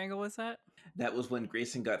 Which camera angle was that? That was when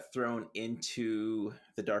Grayson got thrown into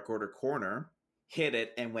the Dark Order corner, hit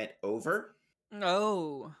it, and went over.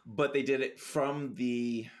 Oh. But they did it from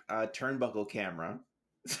the turnbuckle camera.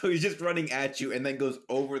 So he's just running at you and then goes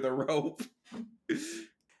over the rope.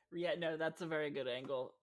 Yeah, no, that's a very good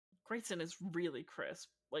angle. Grayson is really crisp.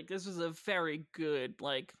 Like, this was a very good,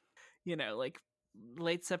 like, you know, like,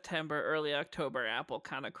 late September, early October Apple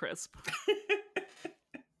kind of crisp.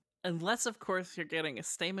 Unless, of course, you're getting a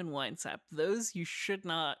Stamen wine sap. Those you should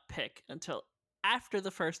not pick until after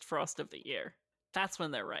the first frost of the year. That's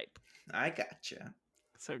when they're ripe. I gotcha.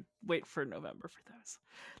 So wait for November for those.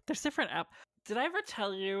 There's different app. Did I ever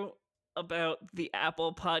tell you about the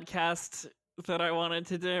Apple podcast that I wanted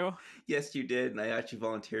to do? Yes, you did, and I actually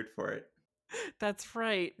volunteered for it. That's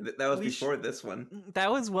right. That was before this one.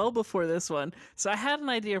 That was well before this one. So I had an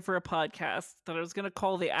idea for a podcast that I was going to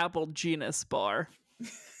call the Apple Genus Bar.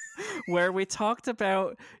 Where we talked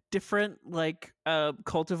about different like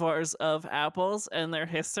cultivars of apples and their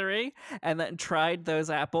history, and then tried those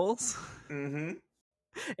apples.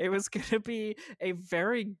 It was going to be a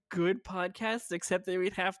very good podcast, except that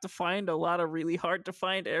we'd have to find a lot of really hard to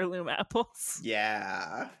find heirloom apples.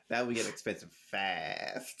 Yeah, that would get expensive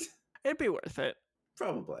fast. It'd be worth it.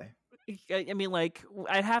 Probably. I mean, like,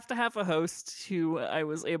 I'd have to have a host who I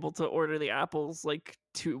was able to order the apples, like,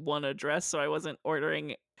 to one address, so I wasn't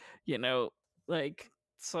ordering, you know, like,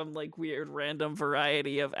 some like weird random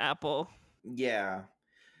variety of apple. Yeah.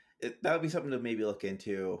 That would be something to maybe look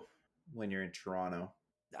into when you're in Toronto.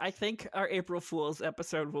 I think our April Fool's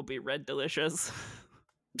episode will be Red Delicious.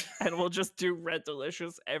 And we'll just do Red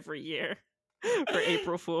Delicious every year for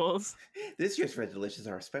April Fools. This year's Red Delicious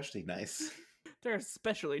are especially nice. They're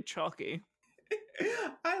especially chalky.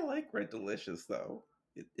 I like Red Delicious, though.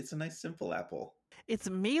 It's a nice, simple apple. It's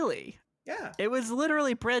mealy. Yeah. It was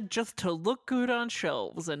literally bred just to look good on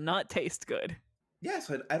shelves and not taste good. Yeah,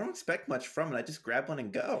 so I don't expect much from it. I just grab one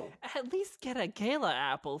and go. At least get a gala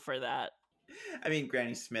apple for that. I mean,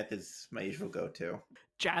 Granny Smith is my usual go-to.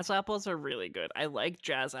 Jazz apples are really good. I like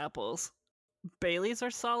jazz apples. Baileys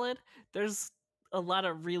are solid. There's a lot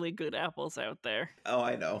of really good apples out there. Oh,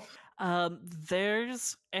 I know.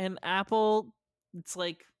 There's an apple, it's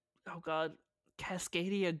like, oh god,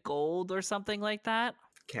 Cascadia Gold or something like that.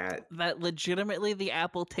 Cat. That legitimately the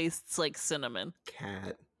apple tastes like cinnamon.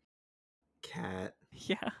 Cat.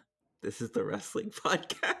 Yeah. This is the wrestling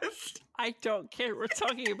podcast. I don't care. We're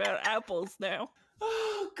talking about apples now.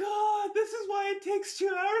 Oh, God. This is why it takes 2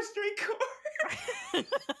 hours to record.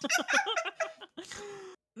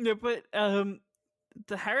 Yeah, but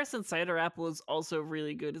the Harrison cider apple is also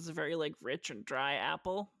really good. It's a very like rich and dry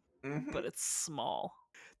apple, but it's small.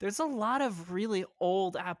 There's a lot of really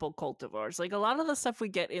old apple cultivars. Like a lot of the stuff we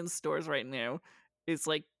get in stores right now is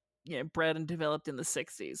like, you know, bred and developed in the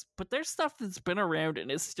 60s. But there's stuff that's been around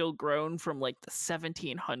and is still grown from like the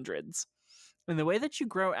 1700s. And the way that you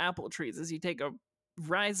grow apple trees is you take a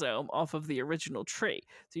rhizome off of the original tree.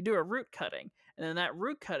 So you do a root cutting, and then that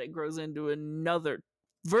root cutting grows into another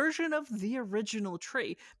version of the original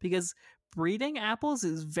tree, because breeding apples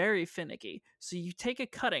is very finicky. So you take a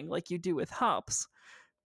cutting like you do with hops.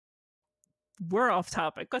 We're off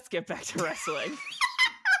topic. Let's get back to wrestling.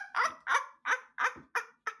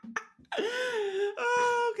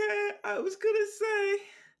 Okay, I was gonna say.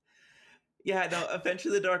 Yeah, no,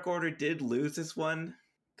 eventually the Dark Order did lose this one,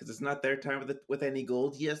 because it's not their time with any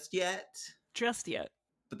gold just yet. Just yet.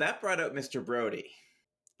 But that brought out Mr. Brody,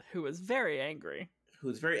 who was very angry.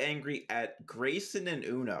 Who's very angry at Grayson and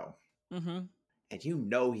Uno. Mm-hmm. And you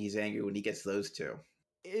know he's angry when he gets those two.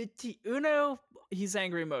 Uno, he's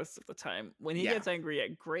angry most of the time. When he gets angry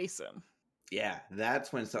at Grayson. Yeah,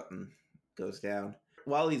 that's when something goes down.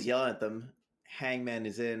 While he's yelling at them, Hangman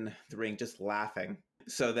is in the ring just laughing.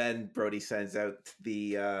 So then Brody sends out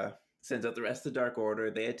the rest of the Dark Order.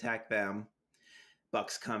 They attack them.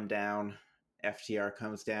 Bucks come down. FTR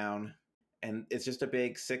comes down. And it's just a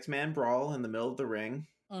big 6-man brawl in the middle of the ring.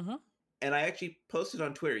 Mm-hmm. And I actually posted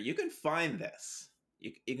on Twitter. You can find this.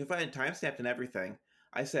 You can find it timestamped and everything.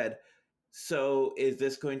 I said, so is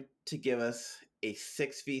this going to give us a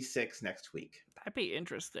 6v6 next week? That'd be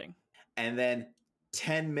interesting. And then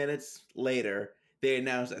 10 minutes later, they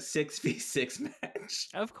announced a 6v6 match.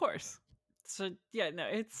 Of course. So, yeah, no,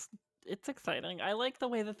 it's exciting. I like the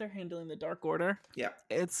way that they're handling the Dark Order. Yeah.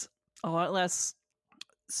 It's a lot less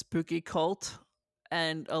spooky cult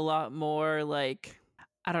and a lot more like,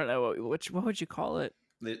 I don't know, what would you call it?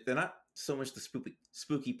 They're not so much the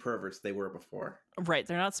spooky perverts they were before. Right,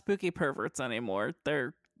 they're not spooky perverts anymore.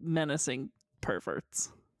 They're menacing perverts.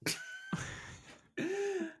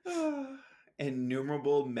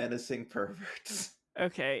 Innumerable menacing perverts.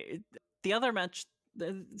 Okay, the other match,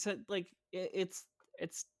 so like it's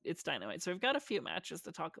Dynamite. So we've got a few matches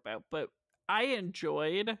to talk about, but I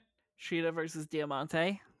enjoyed Shida versus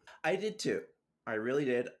Diamante. I did too. I really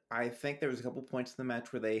did. I think there was a couple points in the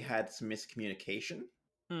match where they had some miscommunication.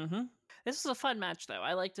 Mm-hmm. This was a fun match, though.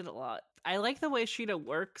 I liked it a lot. I like the way Shida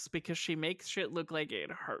works because she makes shit look like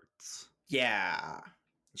it hurts. Yeah.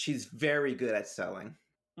 She's very good at selling.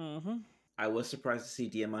 Mm-hmm. I was surprised to see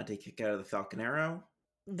Diamante kick out of the Falcon Arrow.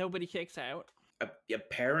 Nobody kicks out.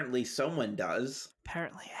 Apparently someone does.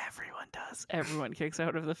 Apparently everyone does. Everyone kicks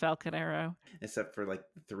out of the Falcon Arrow. Except for like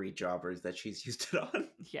the 3 jobbers that she's used it on.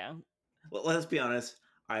 Yeah. Well, let's be honest.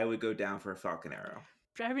 I would go down for a Falcon Arrow.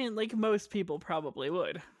 I mean, like most people probably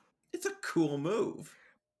would. It's a cool move.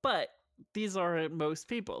 But these aren't most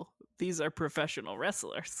people. These are professional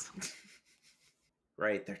wrestlers.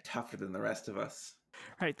 Right, they're tougher than the rest of us.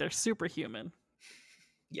 Right, they're superhuman.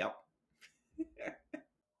 Yep.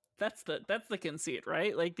 That's the conceit,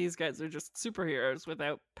 right? Like these guys are just superheroes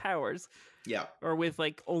without powers. Yeah. Or with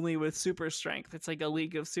like only with super strength. It's like a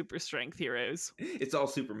league of super strength heroes. It's all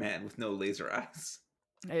Superman with no laser eyes.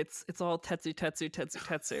 It's all Tetsu.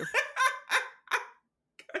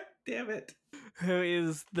 God damn it. Who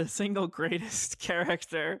is the single greatest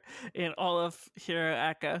character in all of Hero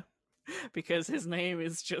Aka, because his name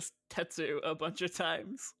is just Tetsu a bunch of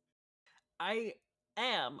times. I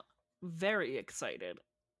am very excited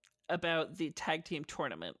about the tag team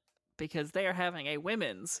tournament because they are having a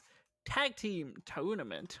women's tag team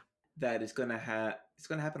tournament. That is gonna it's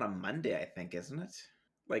gonna happen on Monday, I think, isn't it?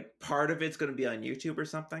 Like part of it's gonna be on YouTube or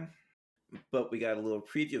something. But we got a little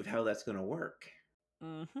preview of how that's gonna work.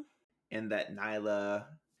 Mm-hmm. And that Nyla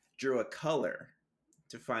drew a color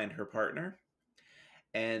to find her partner.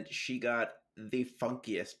 And she got the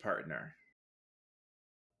funkiest partner.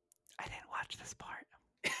 I didn't watch this part.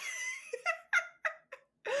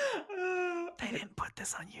 They didn't put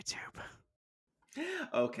this on YouTube.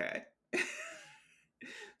 Okay.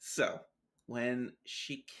 So when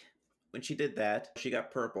she did that, she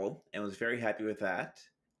got purple and was very happy with that.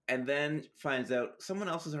 And then finds out someone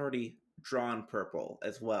else has already drawn purple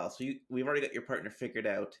as well. So we've already got your partner figured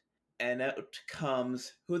out. And out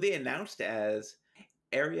comes who they announced as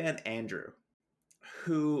Ariane Andrew,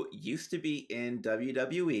 who used to be in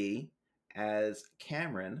WWE as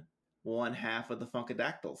Cameron, one half of the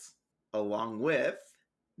Funkadactyls, along with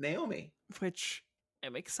Naomi. Which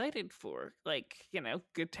I'm excited for. Like, you know,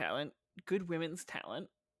 good talent, good women's talent.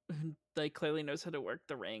 Like, clearly knows how to work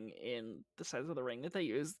the ring in the size of the ring that they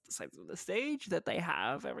use, the size of the stage that they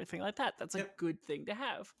have, everything like that. That's a good thing to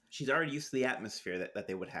have. She's already used to the atmosphere that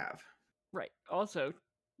they would have. Right. Also,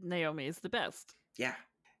 Naomi is the best. Yeah.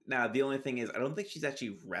 Now, the only thing is, I don't think she's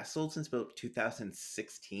actually wrestled since about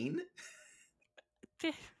 2016.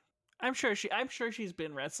 I'm sure she's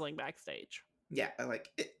been wrestling backstage. Yeah, like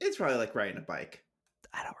it's probably like riding a bike.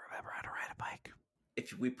 I don't remember how to ride a bike.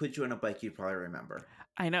 If we put you on a bike, you'd probably remember.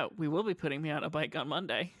 I know. We will be putting me on a bike on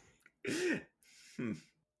Monday.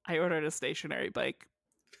 I ordered a stationary bike.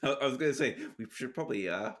 I was going to say, we should probably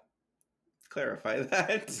clarify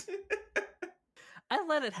that. I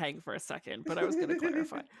let it hang for a second, but I was going to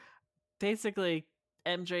clarify. Basically,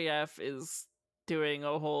 MJF is doing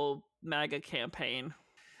a whole MAGA campaign.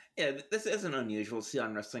 Yeah, this isn't unusual to see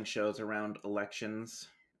on wrestling shows around elections.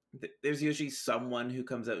 There's usually someone who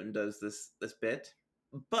comes out and does this bit,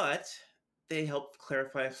 but they help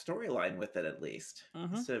clarify a storyline with it at least,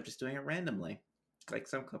 instead of just doing it randomly, like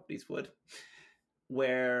some companies would.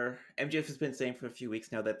 Where MJF has been saying for a few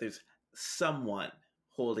weeks now that there's someone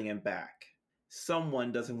holding him back.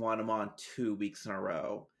 Someone doesn't want him on 2 weeks in a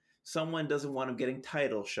row. Someone doesn't want him getting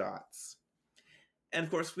title shots. And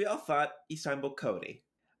of course, we all thought he's talking about Cody.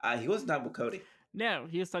 He wasn't talking about Cody. No,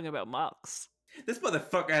 he was talking about Mox. This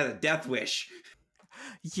motherfucker has a death wish.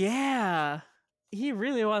 Yeah. He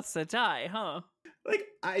really wants to die, huh? Like,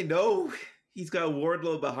 I know he's got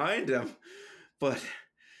Wardlow behind him, but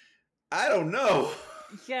I don't know.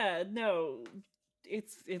 Yeah, no.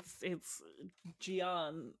 It's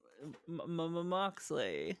John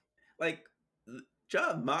Moxley. Like,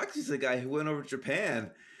 John Moxley's the guy who went over to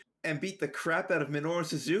Japan and beat the crap out of Minoru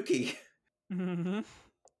Suzuki. Mm-hmm.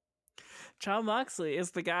 John Moxley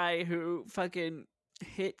is the guy who fucking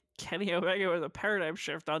hit Kenny Omega with a paradigm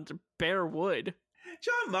shift onto bare wood.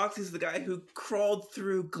 John Moxley's the guy who crawled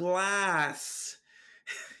through glass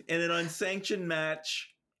in an unsanctioned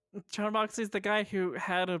match. John Moxley's the guy who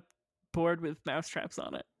had a board with mousetraps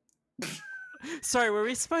on it. Sorry, were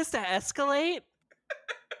we supposed to escalate?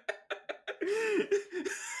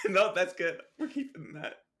 No, that's good. We're keeping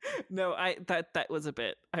that. No, that was a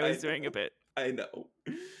bit. I was doing a bit. I know.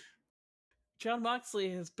 John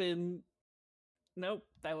Moxley has been... Nope,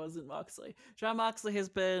 that wasn't Moxley. John Moxley has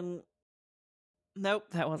been... Nope,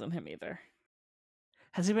 that wasn't him either.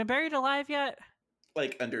 Has he been buried alive yet?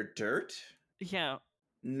 Like under dirt? Yeah.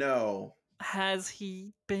 No. Has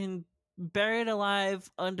he been buried alive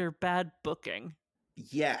under bad booking?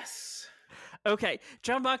 Yes. Okay,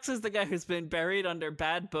 John Moxley's the guy who's been buried under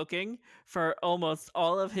bad booking for almost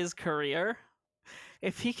all of his career.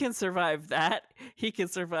 If he can survive that, he can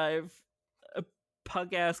survive a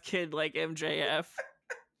punk-ass kid like MJF.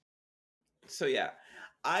 So yeah,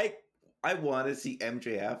 I want to see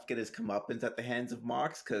MJF get his comeuppance at the hands of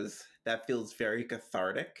Mox, because that feels very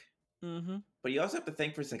cathartic. Mm-hmm. But you also have to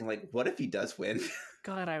think for a second, like, what if he does win?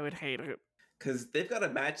 God, I would hate it. Because they've got a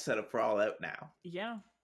match set up for All Out now. Yeah.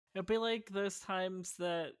 It'll be like those times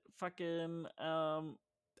that fucking, I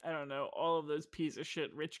don't know, all of those piece of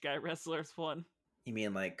shit rich guy wrestlers won. You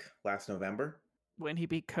mean like last November? When he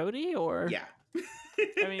beat Cody, or? Yeah.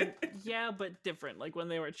 I mean, yeah, but different. Like when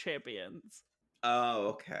they were champions. Oh,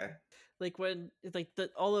 okay. Like when, like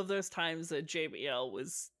all of those times that JBL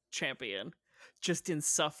was champion, just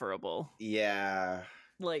insufferable. Yeah.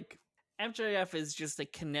 Like MJF is just a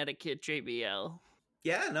Connecticut JBL.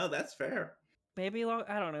 Yeah, no, that's fair. Maybe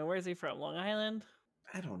I don't know. Where's he from? Long Island?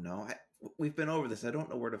 I don't know. We've been over this. I don't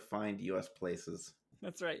know where to find U.S. places.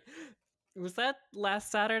 That's right. Was that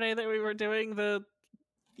last Saturday that we were doing the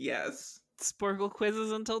Yes Sporkle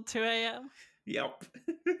quizzes until 2 a.m. Yep.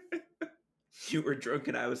 You were drunk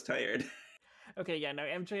and I was tired. Okay, yeah, no,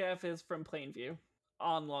 MJF is from Plainview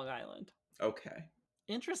on Long Island. Okay.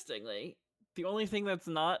 Interestingly, the only thing that's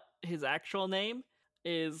not his actual name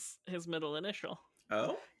is his middle initial.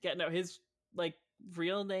 Oh? Yeah, no, his like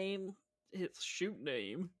real name, his shoot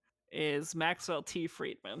name is Maxwell T.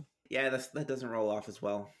 Friedman. Yeah, that doesn't roll off as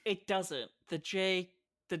well. It doesn't. The J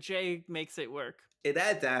makes it work. It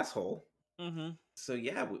adds asshole. Mm-hmm. So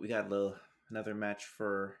yeah, we got another match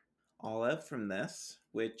for All Out from this,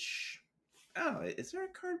 which, oh, is there a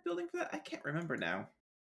card building for that? I can't remember now.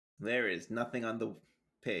 There is nothing on the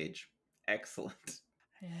page. Excellent.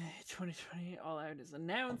 2020 All Out is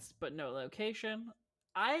announced, but no location.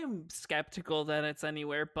 I am skeptical that it's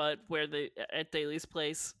anywhere but at Daly's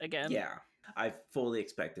Place again. Yeah, I fully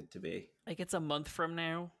expect it to be. Like, it's a month from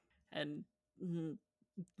now, and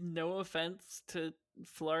no offense to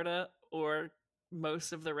Florida or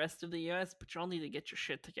most of the rest of the US, but y'all need to get your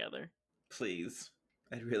shit together. Please.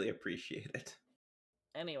 I'd really appreciate it.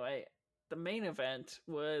 Anyway, the main event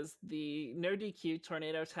was the no DQ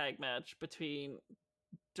tornado tag match between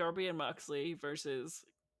Darby and Moxley versus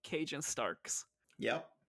Cage and Starks. Yep.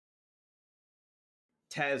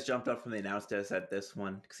 Taz jumped up from the announce desk at this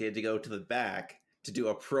one because he had to go to the back to do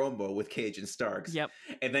a promo with Cage and Starks. Yep.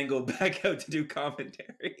 And then go back out to do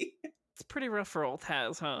commentary. It's pretty rough for old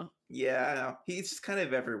Taz, huh? Yeah, I know. He's just kind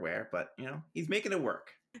of everywhere, but, he's making it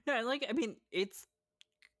work. Yeah, it's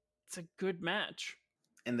a good match.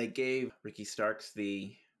 And they gave Ricky Starks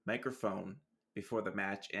the microphone before the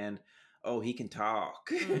match, and, oh, he can talk.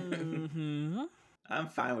 Mm-hmm. I'm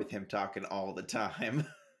fine with him talking all the time.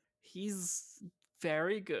 He's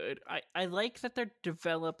very good. I like that they're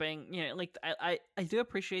developing, I do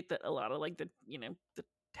appreciate that a lot of the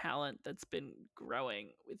talent that's been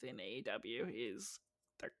growing within AEW is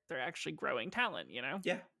they're actually growing talent,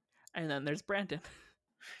 Yeah. And then there's Brandon.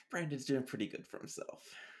 Brandon's doing pretty good for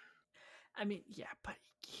himself. I mean, yeah, but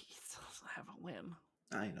he still doesn't have a win.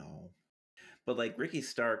 I know. But Ricky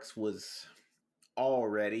Starks was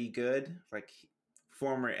already good,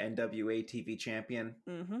 former NWA TV champion.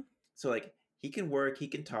 Mm-hmm. So he can work, he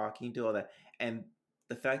can talk, he can do all that. And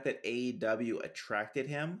the fact that AEW attracted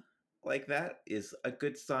him like that is a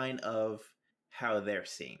good sign of how they're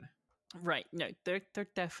seen. Right. No, they're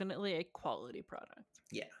definitely a quality product.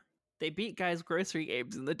 Yeah. They beat Guys Grocery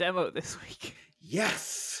Games in the demo this week.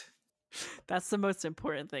 Yes! That's the most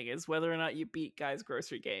important thing, is whether or not you beat Guys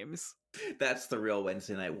Grocery Games. That's the real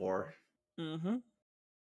Wednesday Night War. Mm-hmm.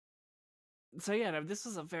 So yeah, no, this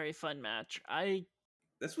was a very fun match.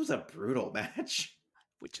 This was a brutal match.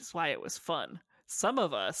 Which is why it was fun. Some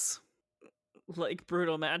of us like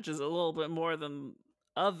brutal matches a little bit more than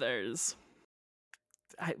others.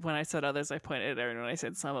 When I said others, I pointed at Aaron. When I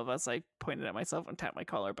said some of us, I pointed at myself and tapped my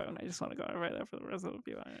collarbone. I just want to go right there for the rest of the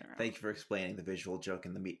people. Thank you for explaining the visual joke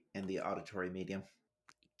in the auditory medium.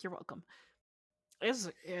 You're welcome. It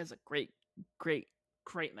was a great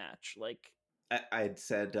match. I had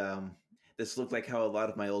said this looked like how a lot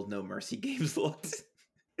of my old No Mercy games looked.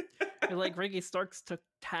 Ricky Starks took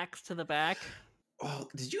tacks to the back. Oh,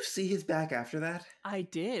 did you see his back after that? I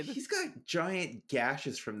did. He's got giant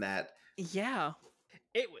gashes from that. Yeah.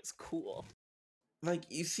 It was cool.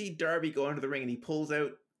 You see Darby go into the ring and he pulls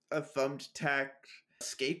out a thumbed tack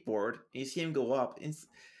skateboard. And you see him go up. And it's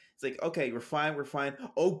okay, we're fine.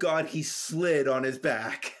 Oh God, he slid on his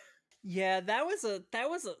back. Yeah, that was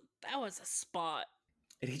a spot.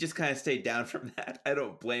 And he just kind of stayed down from that. I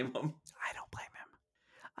don't blame him. I don't blame him.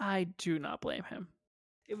 I do not blame him.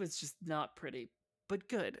 It was just not pretty, but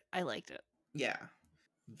good. I liked it. Yeah.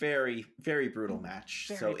 Very, very brutal match.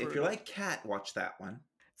 Very so brutal. If you're like Kat, watch that one.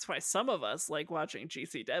 That's why some of us like watching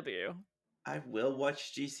GCW. I will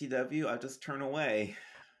watch GCW. I'll just turn away.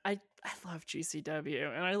 I love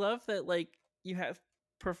GCW. And I love that you have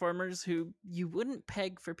performers who you wouldn't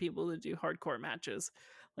peg for people to do hardcore matches.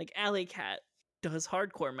 Alley Cat does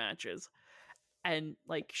hardcore matches. And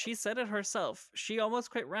she said it herself, she almost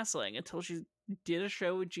quit wrestling until she did a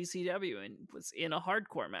show with GCW and was in a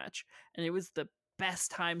hardcore match. And it was the best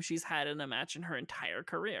time she's had in a match in her entire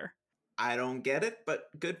career. I don't get it, but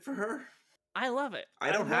good for her. I love it.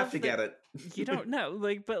 I don't have to get it. You don't know.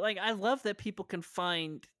 But I love that people can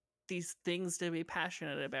find these things to be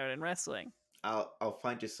passionate about in wrestling. I'll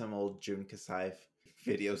find you some old Jun Kasai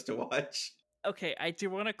videos to watch. Okay, I do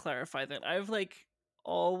want to clarify that I've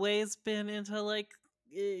always been into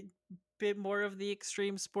a bit more of the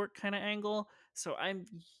extreme sport kind of angle. So I'm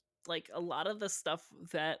a lot of the stuff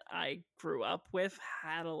that I grew up with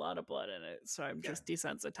had a lot of blood in it. So I'm just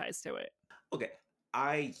desensitized to it. Okay.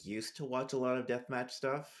 I used to watch a lot of deathmatch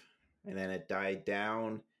stuff and then it died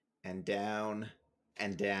down and down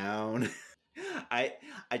and down. I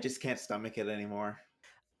just can't stomach it anymore.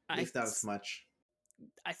 At least not as much.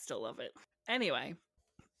 I still love it. Anyway,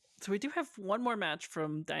 so we do have one more match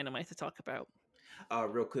from Dynamite to talk about.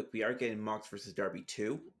 Real quick, we are getting Mox versus Darby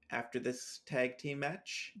 2 after this tag team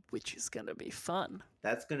match, which is going to be fun.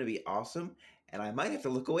 That's going to be awesome, and I might have to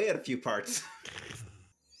look away at a few parts.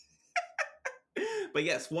 But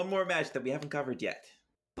yes, one more match that we haven't covered yet.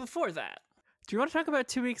 Before that, do you want to talk about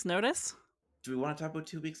 2 weeks' notice? Do we want to talk about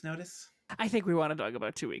 2 weeks' notice? I think we want to talk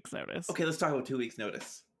about 2 weeks' notice. Okay, let's talk about 2 weeks'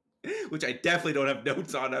 notice. Which I definitely don't have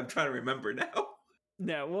notes on. I'm trying to remember now.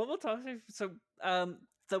 No, well, we'll talk. So,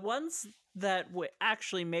 the ones that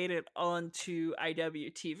actually made it onto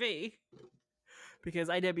IWTV, because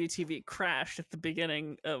IWTV crashed at the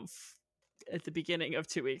beginning of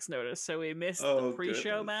 2 weeks' notice. So we missed the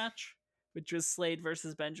pre-show match, which was Slade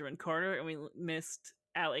versus Benjamin Carter, and we missed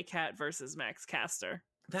Alley Cat versus Max Caster.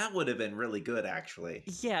 That would have been really good, actually.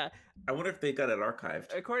 Yeah. I wonder if they got it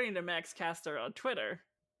archived. According to Max Caster on Twitter,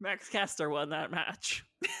 Max Caster won that match.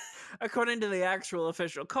 According to the actual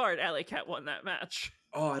official card, Alley Cat won that match.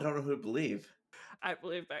 Oh, I don't know who to believe. I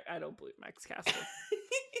don't believe Max Caster.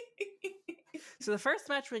 So the first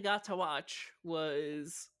match we got to watch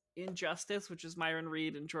was Injustice, which is Myron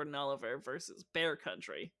Reed and Jordan Oliver, versus Bear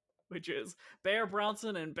Country, which is Bear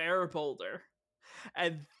Bronson and Bear Boulder.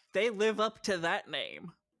 And they live up to that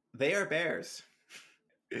name. They are bears.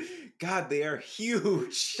 God, they are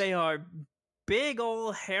huge. They are big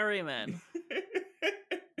old hairy men.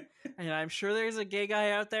 And I'm sure there's a gay guy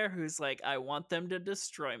out there who's like, I want them to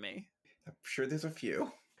destroy me. I'm sure there's a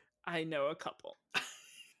few. I know a couple.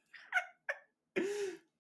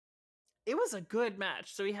 It was a good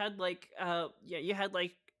match. So we had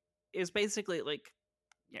it was basically like,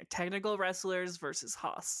 technical wrestlers versus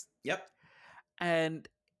Haas. Yep. And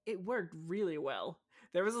it worked really well.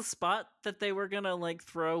 There was a spot that they were gonna like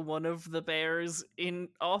throw one of the bears in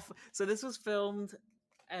off. So this was filmed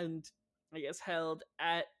and I guess held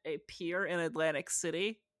at a pier in Atlantic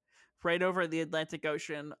City, right over the Atlantic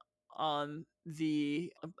Ocean on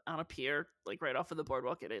a pier, like right off of the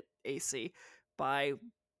boardwalk at AC by,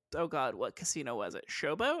 oh god, what casino was it?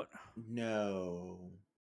 Showboat? No.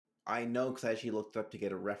 I know because I actually looked up to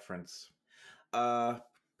get a reference.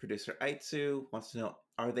 Producer Aitsu wants to know,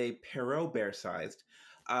 are they Perot bear-sized?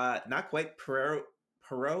 Not quite.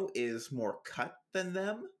 Perot is more cut than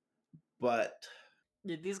them, but...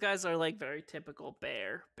 Yeah, these guys are like very typical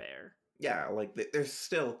bear. Yeah, like they're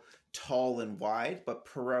still tall and wide, but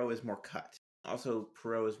Perot is more cut. Also,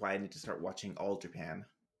 Perot is why I need to start watching All Japan.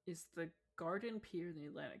 Is the Garden Pier the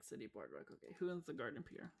Atlantic City Boardwalk? Okay, who owns the Garden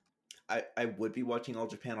Pier? I would be watching All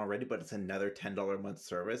Japan already, but it's another $10 a month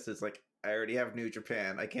service. It's like, I already have New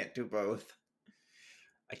Japan. I can't do both.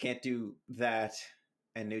 I can't do that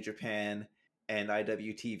and New Japan and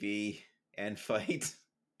IWTV and Fight.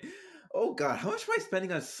 Oh god, how much am I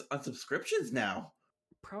spending on subscriptions now?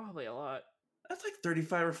 Probably a lot. That's like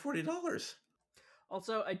 $35 or $40.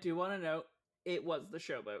 Also, I do want to note it was the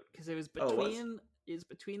Showboat because it was between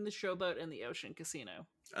the Showboat and the Ocean Casino.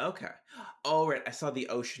 Okay. Oh right, I saw the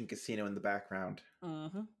Ocean Casino in the background.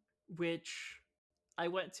 Mm-hmm. Which I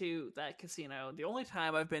went to that casino. The only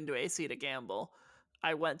time I've been to AC to gamble,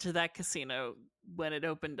 I went to that casino when it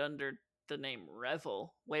opened under the name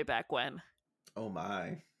Revel way back when. Oh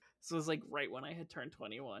my. So it was like right when I had turned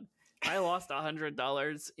 21. I lost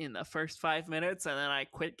 $100 in the first 5 minutes and then I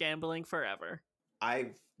quit gambling forever.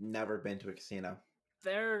 I've never been to a casino.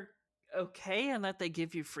 They're okay in that they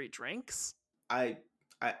give you free drinks. I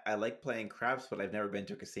like playing craps, but I've never been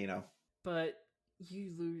to a casino. But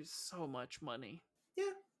you lose so much money.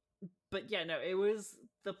 Yeah. But yeah, no, it was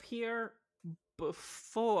the pier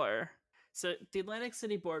before. So the Atlantic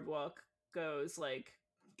City Boardwalk goes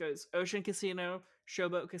Ocean Casino,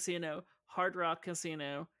 Showboat Casino, Hard Rock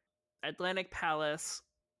Casino, Atlantic Palace,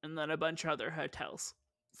 and then a bunch of other hotels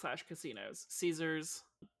 / casinos. Caesars,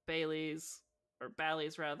 Bally's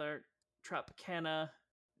rather, Tropicana.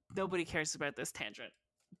 Nobody cares about this tangent.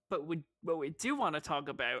 But what we do want to talk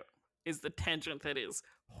about is the tangent that is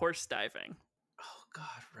horse diving. Oh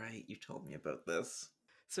god, right. You told me about this.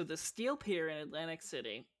 So the Steel Pier in Atlantic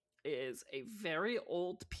City is a very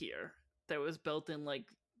old pier that was built in like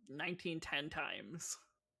 1910 times.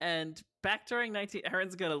 And back during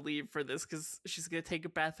Erin's gonna leave for this because she's gonna take a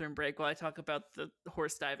bathroom break while I talk about the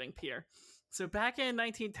horse diving pier. So back in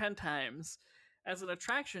 1910 times, as an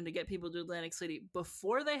attraction to get people to Atlantic City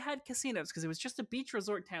before they had casinos, because it was just a beach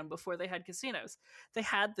resort town before they had casinos, they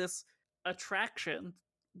had this attraction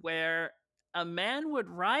where a man would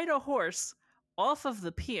ride a horse off of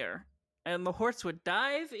the pier and the horse would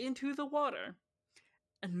dive into the water.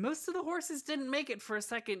 And most of the horses didn't make it for a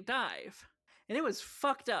second dive. And it was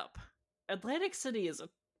fucked up. Atlantic City is a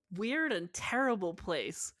weird and terrible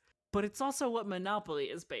place, but it's also what Monopoly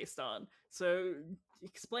is based on. So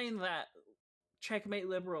explain that. Checkmate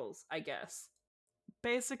liberals, I guess.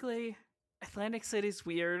 Basically, Atlantic City's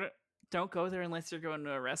weird. Don't go there unless you're going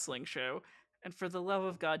to a wrestling show. And for the love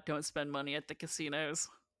of God, don't spend money at the casinos.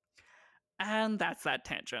 And that's that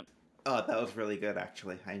tangent. Oh, that was really good,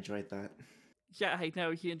 actually. I enjoyed that. Yeah, I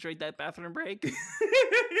know you enjoyed that bathroom break.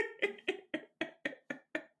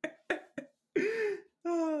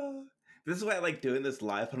 This is why I like doing this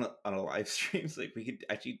live on a live stream, so like we could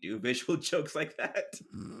actually do visual jokes like that.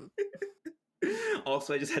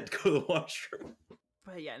 Also, I just had to go to the washroom.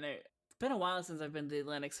 But yeah, no, it's been a while since I've been to the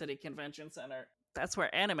Atlantic City Convention Center. That's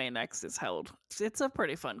where Anime Next is held. It's a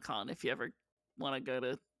pretty fun con if you ever want to go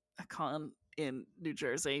to a con in New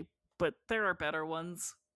Jersey, but there are better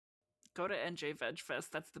ones. Go to NJ Veg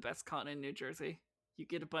Fest. That's the best con in New Jersey. You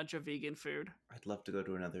get a bunch of vegan food. I'd love to go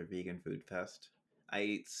to another vegan food fest. I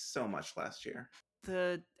ate so much last year.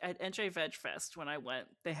 At NJ Veg Fest, when I went,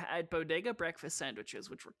 they had bodega breakfast sandwiches,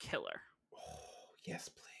 which were killer. Oh, yes,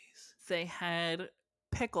 please. They had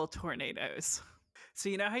pickle tornadoes. So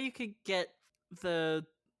you know how you could get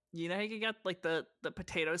like the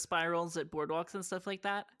potato spirals at boardwalks and stuff like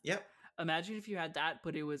that? Yep. Imagine if you had that,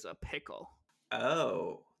 but it was a pickle.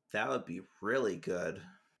 Oh, that would be really good.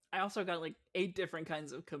 I also got like 8 different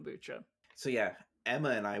kinds of kombucha. So yeah, Emma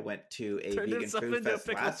and I went to a Turned vegan itself food into a fest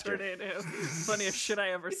pickle last year. tornado. Funniest shit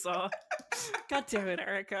I ever saw. God damn it,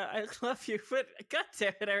 Erica. I love you, but god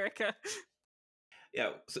damn it, Erica.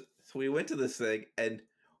 Yeah, so we went to this thing and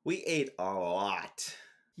we ate a lot.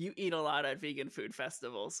 You eat a lot at vegan food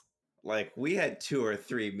festivals. Like we had 2 or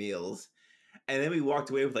 3 meals, and then we walked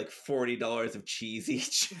away with like $40 of cheese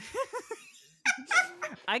each.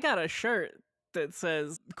 I got a shirt that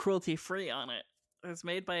says cruelty free on it. It's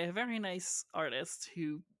made by a very nice artist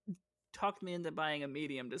who talked me into buying a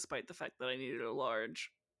medium despite the fact that I needed a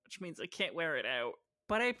large, which means I can't wear it out.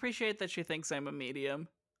 But I appreciate that she thinks I'm a medium,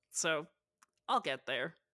 so I'll get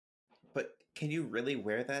there. But can you really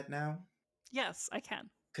wear that now? Yes, I can.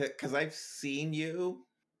 Because I've seen you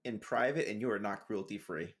in private and you are not cruelty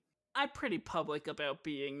free. I'm pretty public about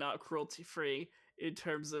being not cruelty free in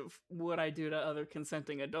terms of what I do to other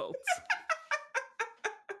consenting adults.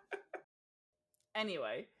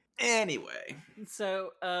 Anyway,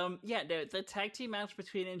 so the tag team match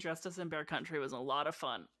between Injustice and Bear Country was a lot of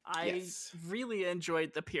fun. I really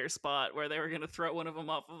enjoyed the pier spot where they were going to throw one of them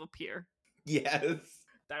off of a pier. Yes,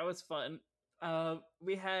 that was fun. I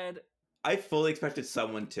fully expected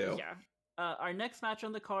someone to. Yeah. Our next match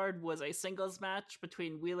on the card was a singles match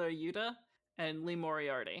between Wheeler Yuta and Lee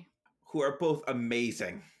Moriarty, who are both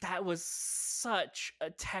amazing. That was such a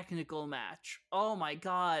technical match. Oh my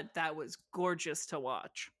god, that was gorgeous to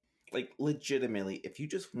watch. Like, legitimately, if you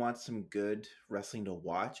just want some good wrestling to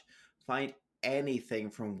watch, find anything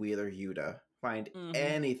from Wheeler Yuta. Find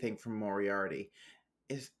anything from Moriarty.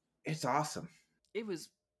 It's awesome. It was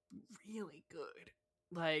really good.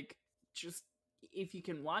 Like, just, if you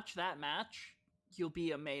can watch that match, you'll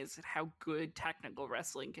be amazed at how good technical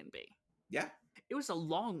wrestling can be. Yeah. It was a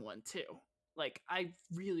long one, too. Like, I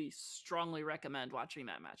really strongly recommend watching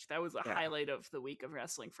that match. That was a highlight of the week of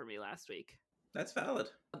wrestling for me last week. That's valid.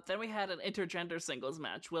 Then we had an intergender singles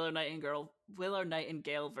match. Willow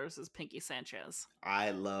Nightingale versus Pinky Sanchez.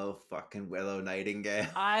 I love fucking Willow Nightingale.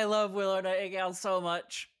 I love Willow Nightingale so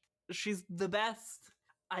much. She's the best.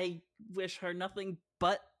 I wish her nothing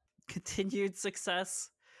but continued success.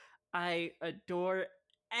 I adore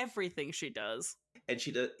everything she does. And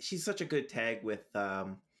she's such a good tag with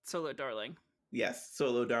Solo Darling. Yes,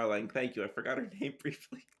 Solo Darling. Thank you. I forgot her name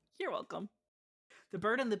briefly. You're welcome. The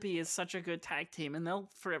Bird and the Bee is such a good tag team, and they'll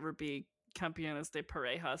forever be Campeones de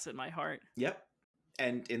Parejas in my heart. Yep.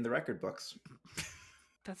 And in the record books.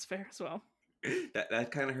 That's fair as well.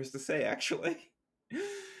 That kind of hurts to say, actually.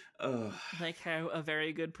 Oh. Like how a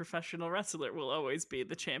very good professional wrestler will always be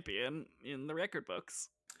the champion in the record books.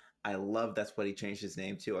 I love that's what he changed his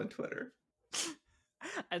name to on Twitter.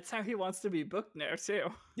 That's how he wants to be booked now, too.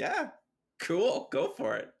 Yeah. Cool. Go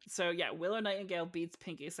for it. So, yeah, Willow Nightingale beats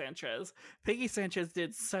Pinky Sanchez. Pinky Sanchez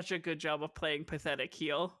did such a good job of playing pathetic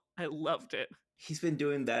heel. I loved it. He's been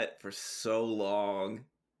doing that for so long,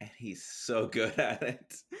 and he's so good at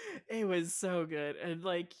it. It was so good. And,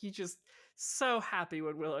 like, he just so happy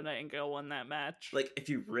when Willow Nightingale won that match. Like, if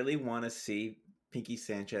you really want to see Pinky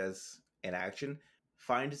Sanchez in action,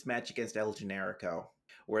 find his match against El Generico,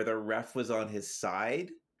 where the ref was on his side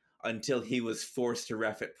until he was forced to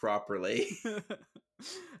ref it properly.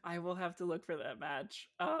 I will have to look for that match.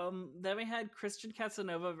 Then we had Christian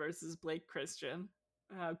Casanova versus Blake Christian.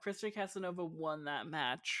 Christian Casanova won that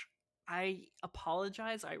match. I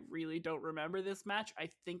apologize. I really don't remember this match. I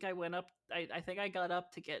think I went up. I think I got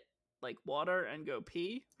up to get like water and go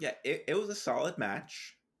pee. Yeah, it was a solid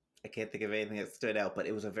match. I can't think of anything that stood out, but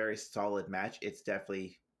it was a very solid match. It's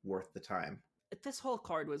definitely worth the time. This whole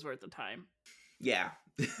card was worth the time. Yeah.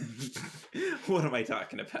 What am I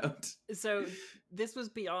talking about? So this was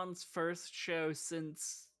Beyond's first show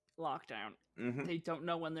since lockdown. Mm-hmm. They don't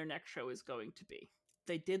know when their next show is going to be.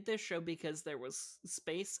 They did this show because there was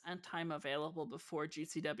space and time available before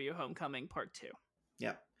GCW Homecoming Part 2.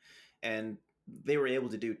 Yeah. And they were able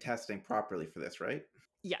to do testing properly for this, right?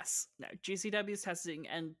 Yes. No, GCW's testing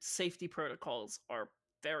and safety protocols are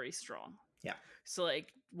very strong. Yeah. So,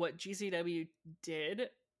 like, what GCW did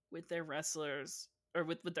with their wrestlers, or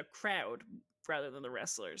with the crowd rather than the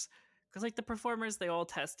wrestlers, because, like, the performers, they all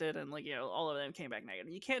tested and, like, you know, all of them came back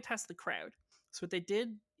negative. You can't test the crowd. So what they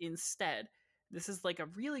did instead, this is, like, a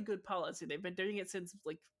really good policy. They've been doing it since,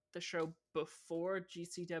 like, the show before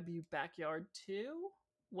GCW Backyard 2.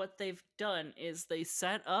 What they've done is they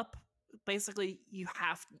set up, basically,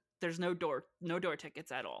 there's no door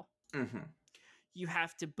tickets at all. Mm-hmm. You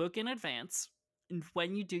have to book in advance, and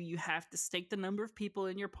when you do, you have to stake the number of people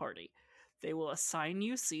in your party. They will assign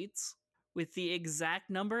you seats with the exact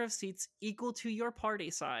number of seats equal to your party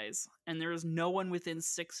size, and there is no one within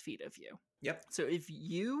 6 feet of you. Yep. So if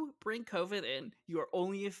you bring COVID in, you are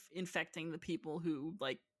only infecting the people who,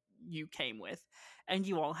 like, you came with, and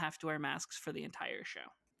you all have to wear masks for the entire show.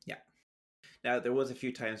 Yeah. Now, there was a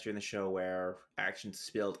few times during the show where action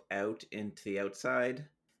spilled out into the outside,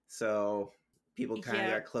 so people kind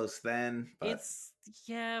of got close then. But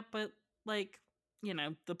but, like, you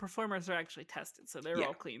know, the performers are actually tested, so they're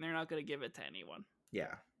all clean. They're not going to give it to anyone.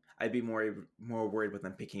 Yeah. I'd be more worried with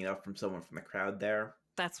them picking it up from someone from the crowd there.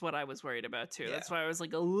 That's what I was worried about, too. Yeah. That's why I was,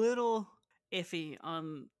 like, a little iffy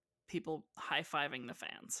on people high-fiving the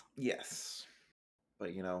fans. Yes.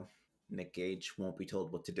 But, you know, Nick Gage won't be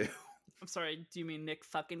told what to do. I'm sorry, do you mean Nick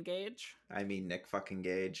fucking Gage? I mean Nick fucking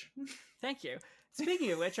Gage. Thank you.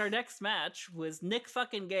 Speaking of which, our next match was Nick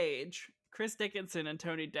fucking Gage, Chris Dickinson, and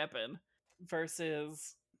Tony Deppen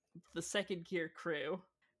versus the Second Gear crew,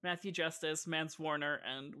 Matthew Justice, Mance Warner,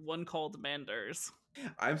 and one called Manders.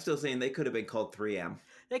 I'm still saying they could have been called 3M.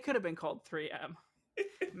 They could have been called 3M.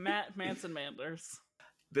 Mance and Manders.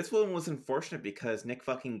 This one was unfortunate because Nick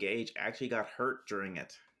fucking Gage actually got hurt during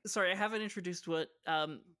it. Sorry, I haven't introduced what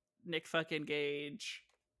Nick fucking Gage,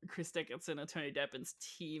 Chris Dickinson, and Tony Deppen's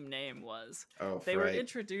team name was. Oh, they were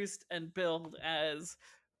introduced and billed as,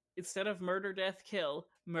 instead of Murder, Death, Kill,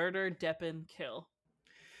 Murder, Deppen, Kill.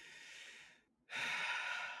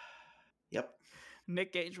 Yep.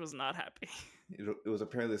 Nick Gage was not happy. It was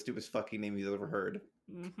apparently the stupidest fucking name he's ever heard.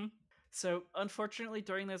 Mm-hmm. So, unfortunately,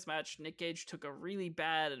 during this match, Nick Gage took a really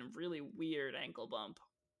bad and really weird ankle bump.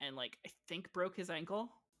 And, like, I think broke his ankle.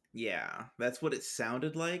 Yeah, that's what it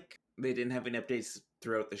sounded like. They didn't have any updates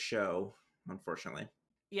throughout the show, unfortunately.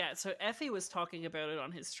 Yeah, so Effie was talking about it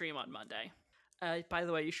on his stream on Monday. By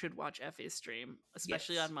the way, you should watch Effie's stream,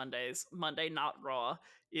 especially on Mondays. Monday Not Raw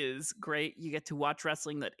is great. You get to watch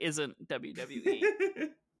wrestling that isn't WWE.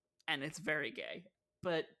 And it's very gay.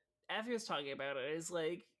 But Effie was talking about it. It's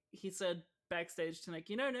like, he said backstage to Nick,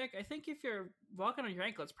 you know, Nick, I think if you're walking on your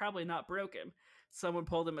ankle, it's probably not broken. Someone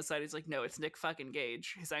pulled him aside. He's like, no, it's Nick fucking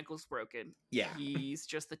Gage. His ankle's broken. Yeah. He's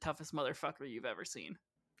just the toughest motherfucker you've ever seen.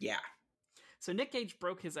 Yeah. So Nick Gage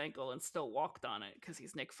broke his ankle and still walked on it because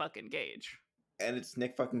he's Nick fucking Gage. And it's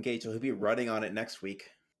Nick fucking Gage, so he'll be running on it next week.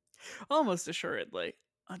 Almost assuredly.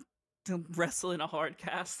 To wrestle in a hard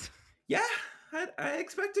cast. Yeah, I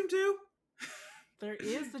expect him to. There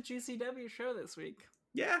is the GCW show this week.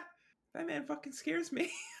 Yeah, that man fucking scares me.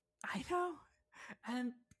 I know.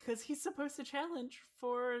 And because he's supposed to challenge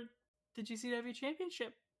for the GCW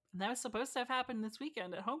Championship. And that was supposed to have happened this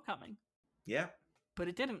weekend at Homecoming. Yeah. But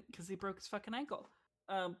it didn't because he broke his fucking ankle.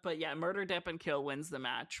 But yeah, Murder, Depp, and Kill wins the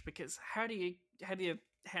match because how do you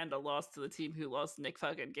hand a loss to the team who lost Nick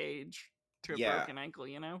fucking Gage to a broken ankle,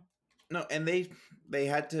 you know? No, and they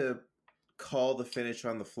had to call the finish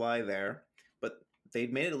on the fly there, but they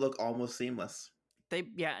made it look almost seamless.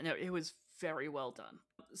 It was very well done.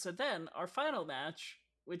 So then our final match,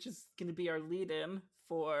 which is going to be our lead-in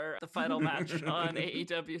for the final match on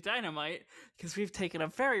AEW Dynamite, because we've taken a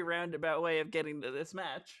very roundabout way of getting to this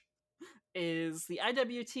match, is the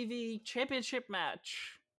IWTV Championship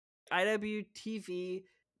match. IWTV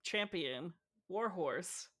champion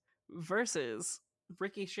Warhorse versus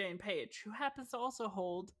Ricky Shane Page, who happens to also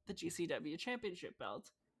hold the GCW championship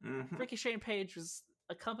belt. Mhm. Ricky Shane Page was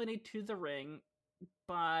accompanied to the ring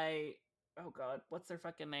by, oh god, what's their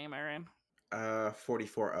fucking name, Aaron?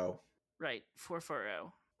 44-0. Right,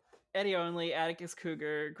 440. Eddie Only, Atticus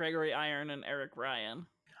Cougar, Gregory Iron, and Eric Ryan.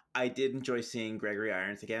 I did enjoy seeing Gregory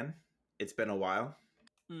Irons again. It's been a while.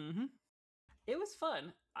 Mm-hmm. It was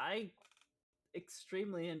fun. I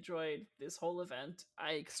extremely enjoyed this whole event.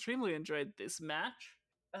 I extremely enjoyed this match.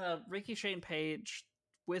 Ricky Shane Page,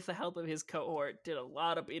 with the help of his cohort, did a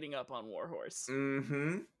lot of beating up on Warhorse.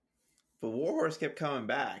 Mm-hmm. But Warhorse kept coming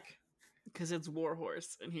back. Because it's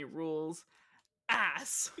Warhorse, and he rules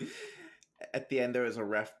ass. At the end, there was a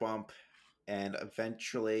ref bump, and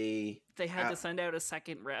eventually... They had to send out a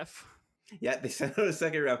second ref. Yeah, they sent out a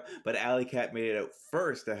second ref, but Alley Cat made it out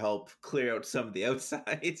first to help clear out some of the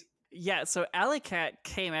outside. Yeah, so Alley Cat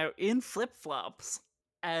came out in flip-flops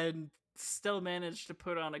and still managed to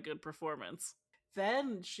put on a good performance.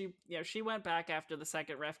 Then she went back after the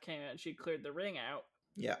second ref came out and she cleared the ring out.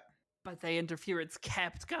 Yeah. But the interference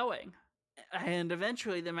kept going. And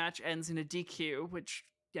eventually the match ends in a DQ, which,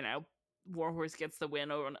 Warhorse gets the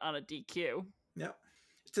win on a DQ. Yeah.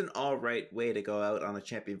 It's an alright way to go out on a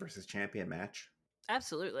champion versus champion match.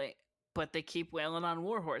 Absolutely. But they keep wailing on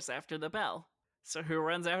Warhorse after the bell. So who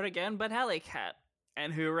runs out again but Alley Cat?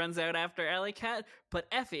 And who runs out after Alley Cat but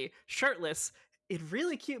Effie, shirtless, in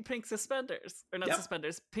really cute pink suspenders. Or not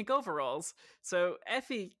suspenders, pink overalls. So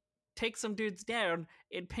Effie takes some dudes down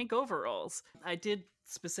in pink overalls. I did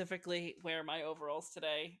specifically wear my overalls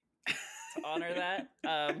today to honor that.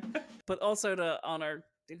 But also to honor,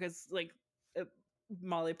 because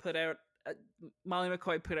Molly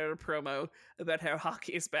McCoy put out a promo about how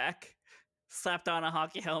hockey is back, slapped on a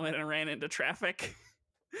hockey helmet and ran into traffic,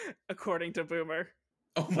 according to Boomer.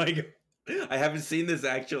 Oh my god. I haven't seen this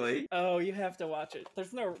actually. Oh, you have to watch it.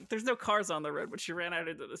 There's no cars on the road, but she ran out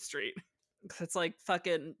into the street. It's like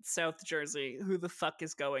fucking South Jersey. Who the fuck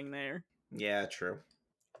is going there? Yeah, true.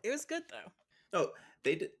 It was good though. Oh,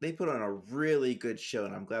 they put on a really good show,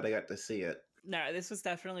 and I'm glad I got to see it. No, this was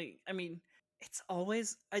definitely. I mean, it's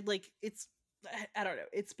always I don't know.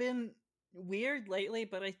 It's been weird lately,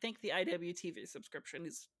 but I think the IWTV subscription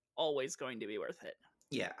is always going to be worth it.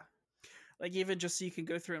 Yeah. Like, even just so you can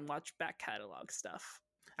go through and watch back catalog stuff.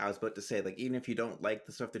 I was about to say, like, even if you don't like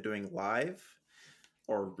the stuff they're doing live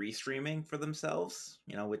or restreaming for themselves,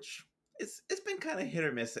 which it's been kind of hit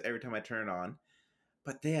or miss every time I turn it on,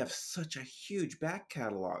 but they have such a huge back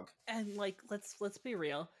catalog. And let's be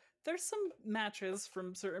real. There's some matches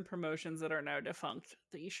from certain promotions that are now defunct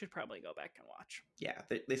that you should probably go back and watch. Yeah,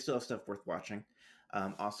 they still have stuff worth watching.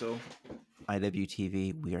 Also,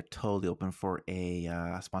 IWTV, we are totally open for a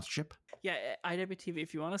sponsorship. Yeah, IWTV,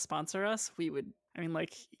 if you want to sponsor us, we would. I mean,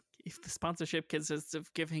 if the sponsorship consists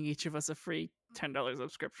of giving each of us a free $10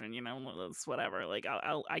 subscription, that's whatever. Like,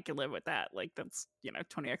 I can live with that. Like, that's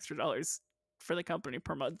 $20 extra for the company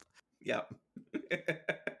per month. Yep.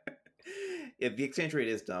 Yeah, the exchange rate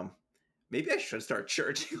is dumb. Maybe I should start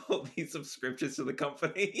charging all these subscriptions to the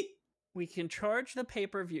company. We can charge the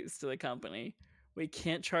pay-per-views to the company. We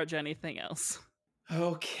can't charge anything else.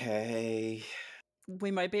 Okay.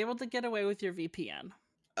 We might be able to get away with your VPN.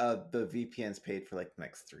 The VPN's paid for the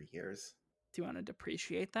next 3 years. Do you want to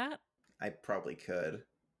depreciate that? I probably could.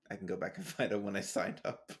 I can go back and find out when I signed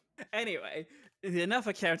up. Anyway, enough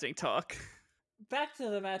accounting talk. Back to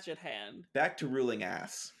the match at hand. Back to ruling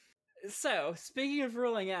ass. So, speaking of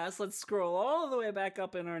ruling ass, let's scroll all the way back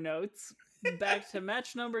up in our notes. Back to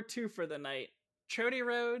match number 2 for the night. Chody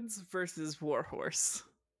Rhodes versus Warhorse.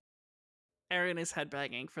 Aaron is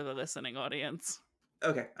headbanging for the listening audience.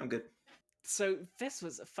 Okay, I'm good. So, this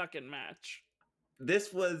was a fucking match.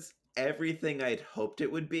 This was everything I'd hoped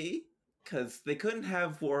it would be, because they couldn't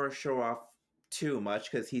have Warhorse show off too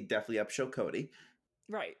much, because he'd definitely upshow Cody.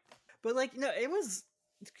 Right. But, no, it was...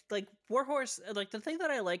 Warhorse, the thing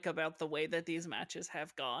that I like about the way that these matches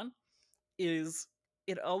have gone is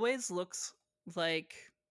it always looks like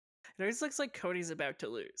Cody's about to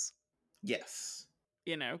lose. Yes.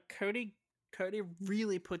 Cody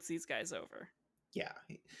really puts these guys over. Yeah.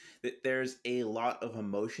 There's a lot of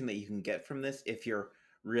emotion that you can get from this if you're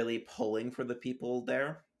really pulling for the people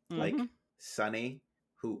there. Mm-hmm. Like Sonny,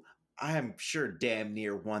 who I'm sure damn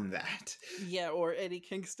near won that. Yeah, or Eddie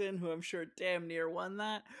Kingston, who I'm sure damn near won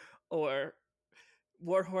that. Or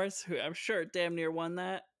Warhorse, who I'm sure damn near won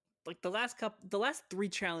that. The last 3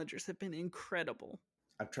 challengers have been incredible.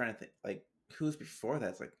 I'm trying to think, who's before that?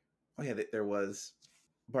 It's oh yeah, there was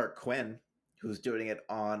Bart Quinn, who was doing it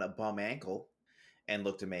on a bum ankle and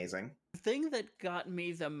looked amazing. The thing that got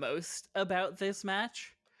me the most about this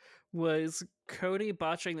match was Cody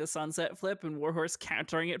botching the sunset flip and Warhorse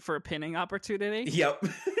countering it for a pinning opportunity. Yep.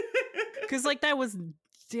 Because, like, that was,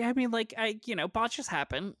 I mean, like, botches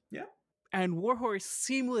happen. Yeah. And Warhorse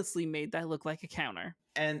seamlessly made that look like a counter.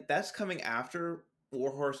 And that's coming after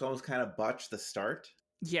Warhorse almost kind of botched the start.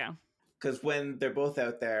 Yeah. Because when they're both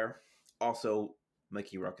out there, also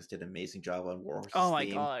Mikey Ruckus did an amazing job on Warhorse's Oh my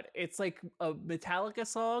theme. god. It's like a Metallica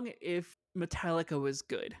song if Metallica was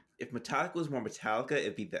good. If Metallica was more Metallica,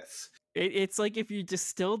 it'd be this. It's like if you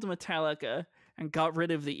distilled Metallica and got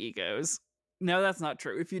rid of the egos. No, that's not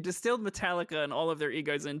true. If you distilled Metallica and all of their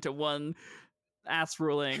egos into one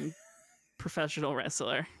ass-ruling professional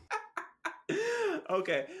wrestler.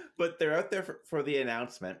 Okay, but they're out there for the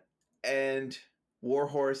announcement, and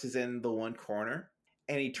Warhorse is in the one corner,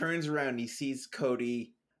 and he turns around and he sees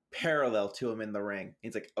Cody parallel to him in the ring.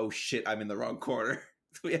 He's like, oh shit, I'm in the wrong corner.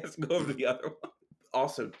 So he has to go over to the other one.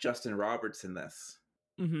 Also, Justin Roberts in this.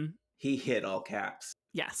 Mm-hmm. He hit all caps.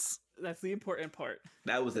 Yes, that's the important part.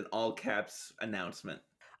 That was an all caps announcement.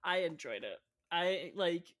 I enjoyed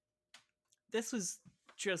it. This was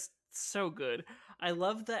just so good. I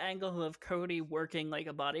love the angle of Cody working like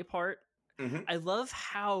a body part. Mm-hmm. I love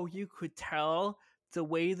how you could tell the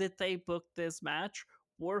way that they booked this match.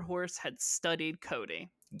 Warhorse had studied Cody.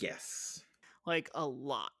 Yes. Like a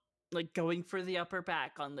lot. Like going for the upper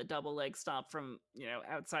back on the double leg stomp from,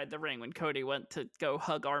 outside the ring when Cody went to go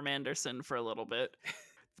hug Arm Anderson for a little bit.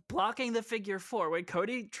 Blocking the figure four. When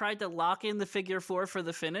Cody tried to lock in the figure four for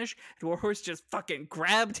the finish, Warhorse just fucking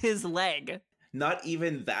grabbed his leg. Not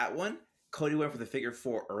even that one. Cody went for the figure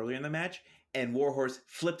four earlier in the match, and Warhorse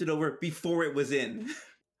flipped it over before it was in.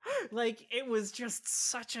 Like, it was just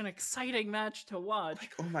such an exciting match to watch.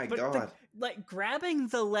 Like, oh my But god. grabbing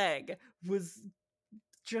the leg was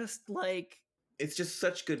just like... It's just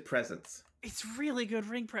such good presence. It's really good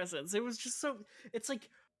ring presence. It was just so... It's like,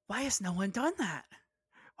 why has no one done that?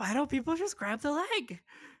 Why don't people just grab the leg?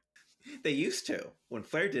 They used to. When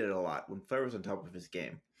Flair did it a lot. When Flair was on top of his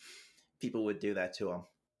game. People would do that to him.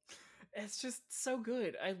 It's just so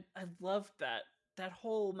good. I loved that. That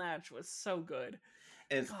whole match was so good.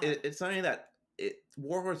 And it's not only that.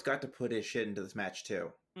 Warhorse got to put his shit into this match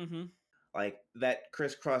too. Mm-hmm. Like that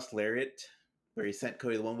crisscross lariat where he sent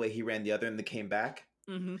Cody the one way, he ran the other, and they came back.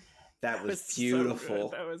 Mm-hmm. That was beautiful.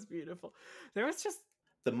 So that was beautiful. There was just...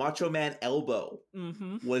 The Macho Man elbow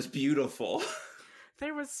was beautiful.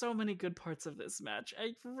 There was so many good parts of this match.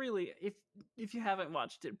 I really, if you haven't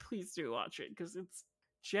watched it, please do watch it, because it's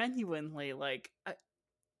genuinely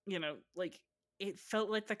it felt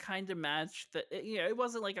like the kind of match that it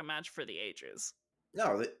wasn't like a match for the ages.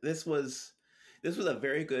 No, this was a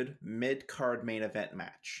very good mid-card main event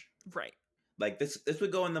match. Right. Like this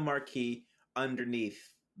would go in the marquee underneath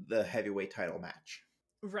the heavyweight title match.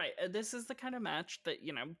 Right. And this is the kind of match that,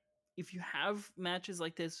 if you have matches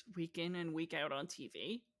like this week in and week out on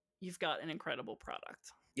TV, you've got an incredible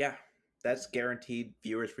product. Yeah, that's guaranteed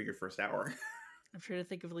viewers for your first hour. I'm trying to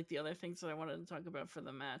think of the other things that I wanted to talk about for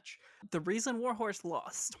the match. The reason Warhorse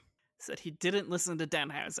lost is that he didn't listen to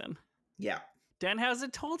Danhausen. Yeah.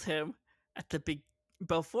 Danhausen told him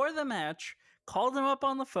before the match, called him up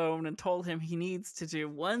on the phone and told him he needs to do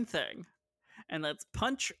one thing, and that's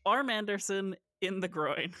punch Arm Anderson in the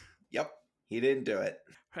groin. Yep, he didn't do it.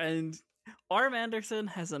 And Arm Anderson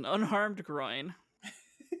has an unharmed groin.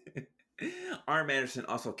 Arm Anderson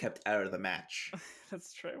also kept out of the match.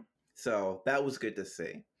 That's true. So that was good to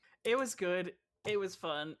see. It was good. It was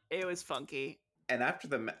fun. It was funky. And after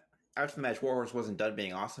the match, Warhorse wasn't done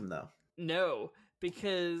being awesome, though. No,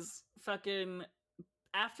 because fucking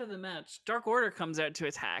after the match, Dark Order comes out to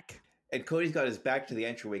attack. And Cody's got his back to the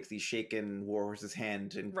entryway because he's shaking Warhorse's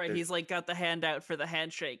hand. And right, he's got the hand out for the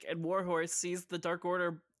handshake. And Warhorse sees the Dark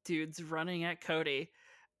Order dudes running at Cody.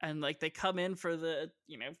 And they come in for the,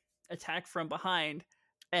 attack from behind.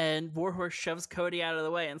 And Warhorse shoves Cody out of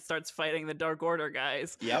the way and starts fighting the Dark Order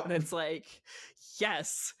guys. Yep. And it's like,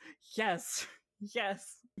 yes, yes,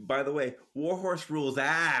 yes. By the way, Warhorse rules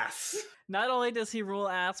ass. Not only does he rule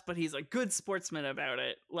ass, but he's a good sportsman about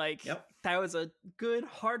it. Yep. That was a good,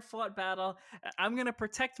 hard-fought battle. I'm going to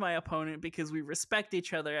protect my opponent because we respect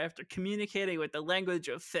each other after communicating with the language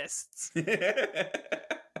of fists.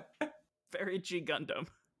 Very G Gundam.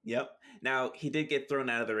 Yep. Now, he did get thrown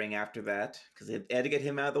out of the ring after that because they had to get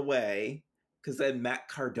him out of the way because then Matt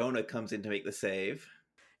Cardona comes in to make the save.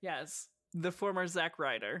 Yes. The former Zack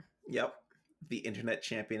Ryder. Yep. The internet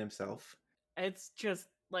champion himself. It's just,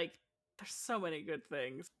 there's so many good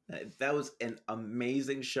things. That was an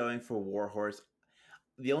amazing showing for Warhorse.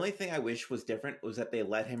 The only thing I wish was different was that they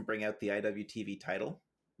let him bring out the IWTV title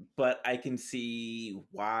but I can see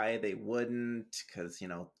why they wouldn't, because,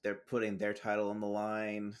 they're putting their title on the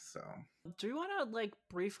line, so. Do we want to,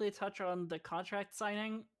 briefly touch on the contract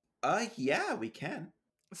signing? Yeah, we can.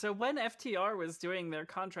 So when FTR was doing their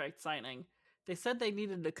contract signing, they said they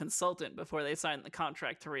needed a consultant before they signed the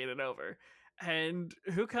contract to read it over. And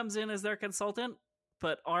who comes in as their consultant?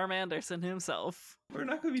 But Arn Anderson himself. We're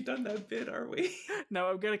not going to be done that bit, are we? No,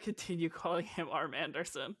 I'm going to continue calling him Arn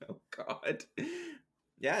Anderson. Oh, God.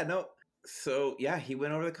 Yeah, no. So, yeah, he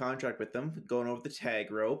went over the contract with them, going over the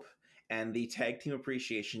tag rope and the Tag Team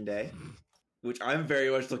Appreciation Day, which I'm very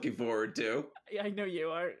much looking forward to. I know you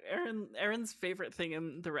are. Aaron's favorite thing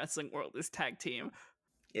in the wrestling world is tag team.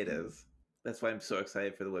 It is. That's why I'm so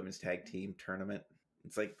excited for the women's tag team tournament.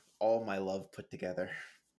 It's like all my love put together.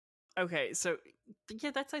 Okay, so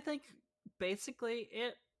yeah, that's I think basically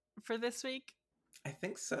it for this week. I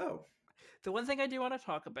think so. The one thing I do want to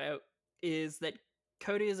talk about is that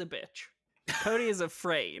Cody is a bitch. Cody is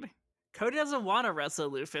afraid. Cody doesn't want to wrestle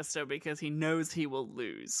Lufisto because he knows he will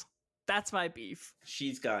lose. That's my beef.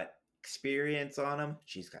 She's got experience on him.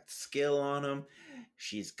 She's got skill on him.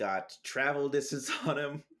 She's got travel distance on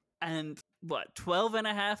him. And what,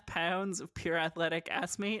 12.5 pounds of pure athletic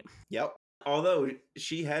ass meat? Yep. Although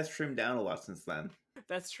she has trimmed down a lot since then.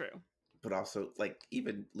 That's true. But also,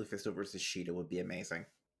 even Lufisto versus Shida would be amazing.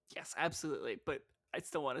 Yes, absolutely. But I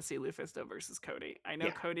still want to see Lufisto versus Cody. I know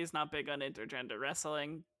Cody's not big on intergender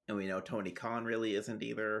wrestling. And we know Tony Khan really isn't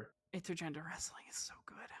either. Intergender wrestling is so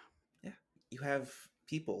good. Yeah. You have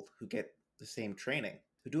people who get the same training,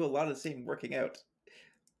 who do a lot of the same working out.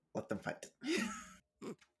 Let them fight.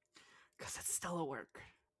 Because it's still a work.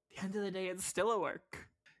 At the end of the day, it's still a work.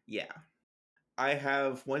 Yeah. I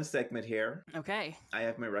have one segment here. Okay. I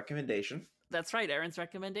have my recommendation. That's right, Aaron's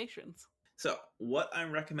recommendations. So, what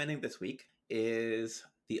I'm recommending this week is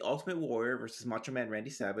The Ultimate Warrior versus Macho Man Randy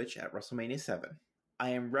Savage at WrestleMania 7. I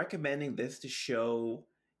am recommending this to show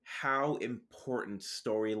how important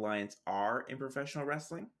storylines are in professional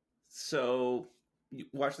wrestling. So, you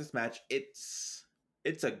watch this match. It's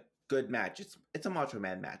a good match. It's a Macho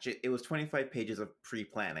Man match. It was 25 pages of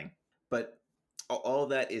pre-planning. But all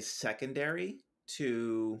that is secondary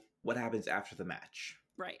to what happens after the match.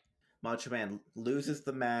 Right. Macho Man loses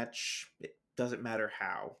the match. It doesn't matter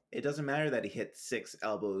how. It doesn't matter that he hit 6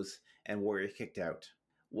 elbows and Warrior kicked out.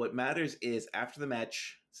 What matters is after the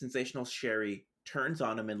match, Sensational Sherry turns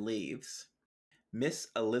on him and leaves. Miss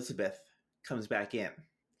Elizabeth comes back in.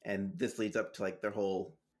 And this leads up to their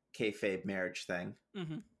whole kayfabe marriage thing.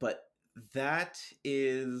 Mm-hmm. But that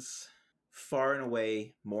is far and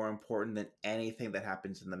away more important than anything that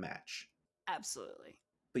happens in the match. Absolutely.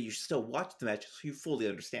 But you should still watch the match so you fully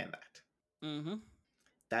understand that. Mm-hmm.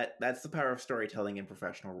 That's the power of storytelling in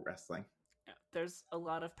professional wrestling. Yeah, there's a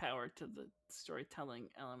lot of power to the storytelling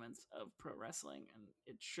elements of pro wrestling, and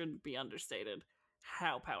it shouldn't be understated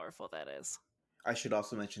how powerful that is. I should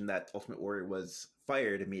also mention that Ultimate Warrior was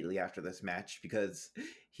fired immediately after this match because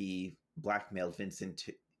he blackmailed Vince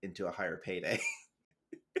into a higher payday.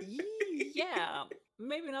 Yeah,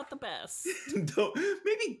 maybe not the best.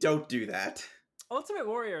 Maybe don't do that. Ultimate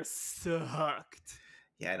Warrior sucked.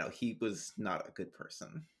 Yeah, I know. He was not a good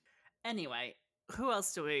person. Anyway, who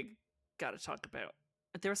else do we got to talk about?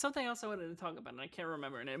 There was something else I wanted to talk about, and I can't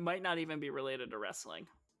remember, and it might not even be related to wrestling.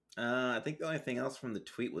 I think the only thing else from the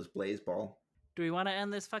tweet was Blazeball. Do we want to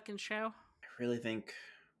end this fucking show? I really think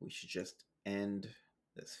we should just end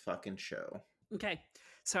this fucking show. Okay,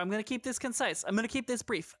 so I'm going to keep this concise. I'm going to keep this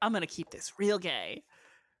brief. I'm going to keep this real gay.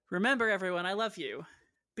 Remember, everyone, I love you.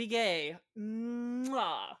 Be gay.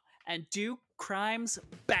 Mwah. And do crimes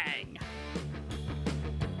bang.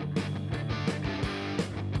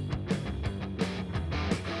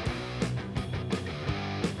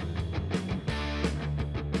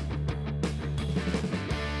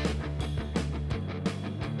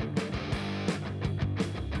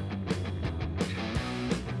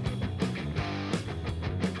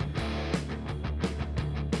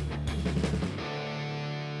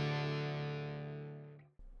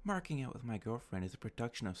 Marking Out with My Girlfriend is a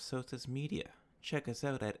production of Sosa's Media. Check us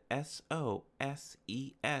out at SOSES.ca.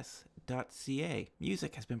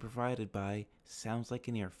 Music has been provided by Sounds Like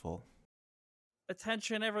an Earful.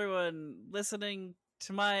 Attention, everyone listening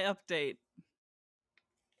to my update.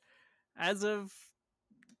 As of,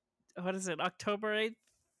 October 8th?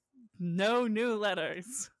 No new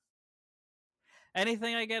letters.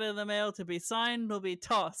 Anything I get in the mail to be signed will be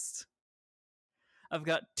tossed. I've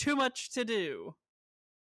got too much to do.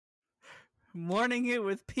 Warning you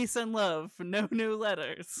with peace and love, no new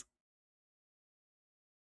letters.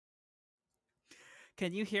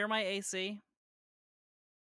 Can you hear my AC?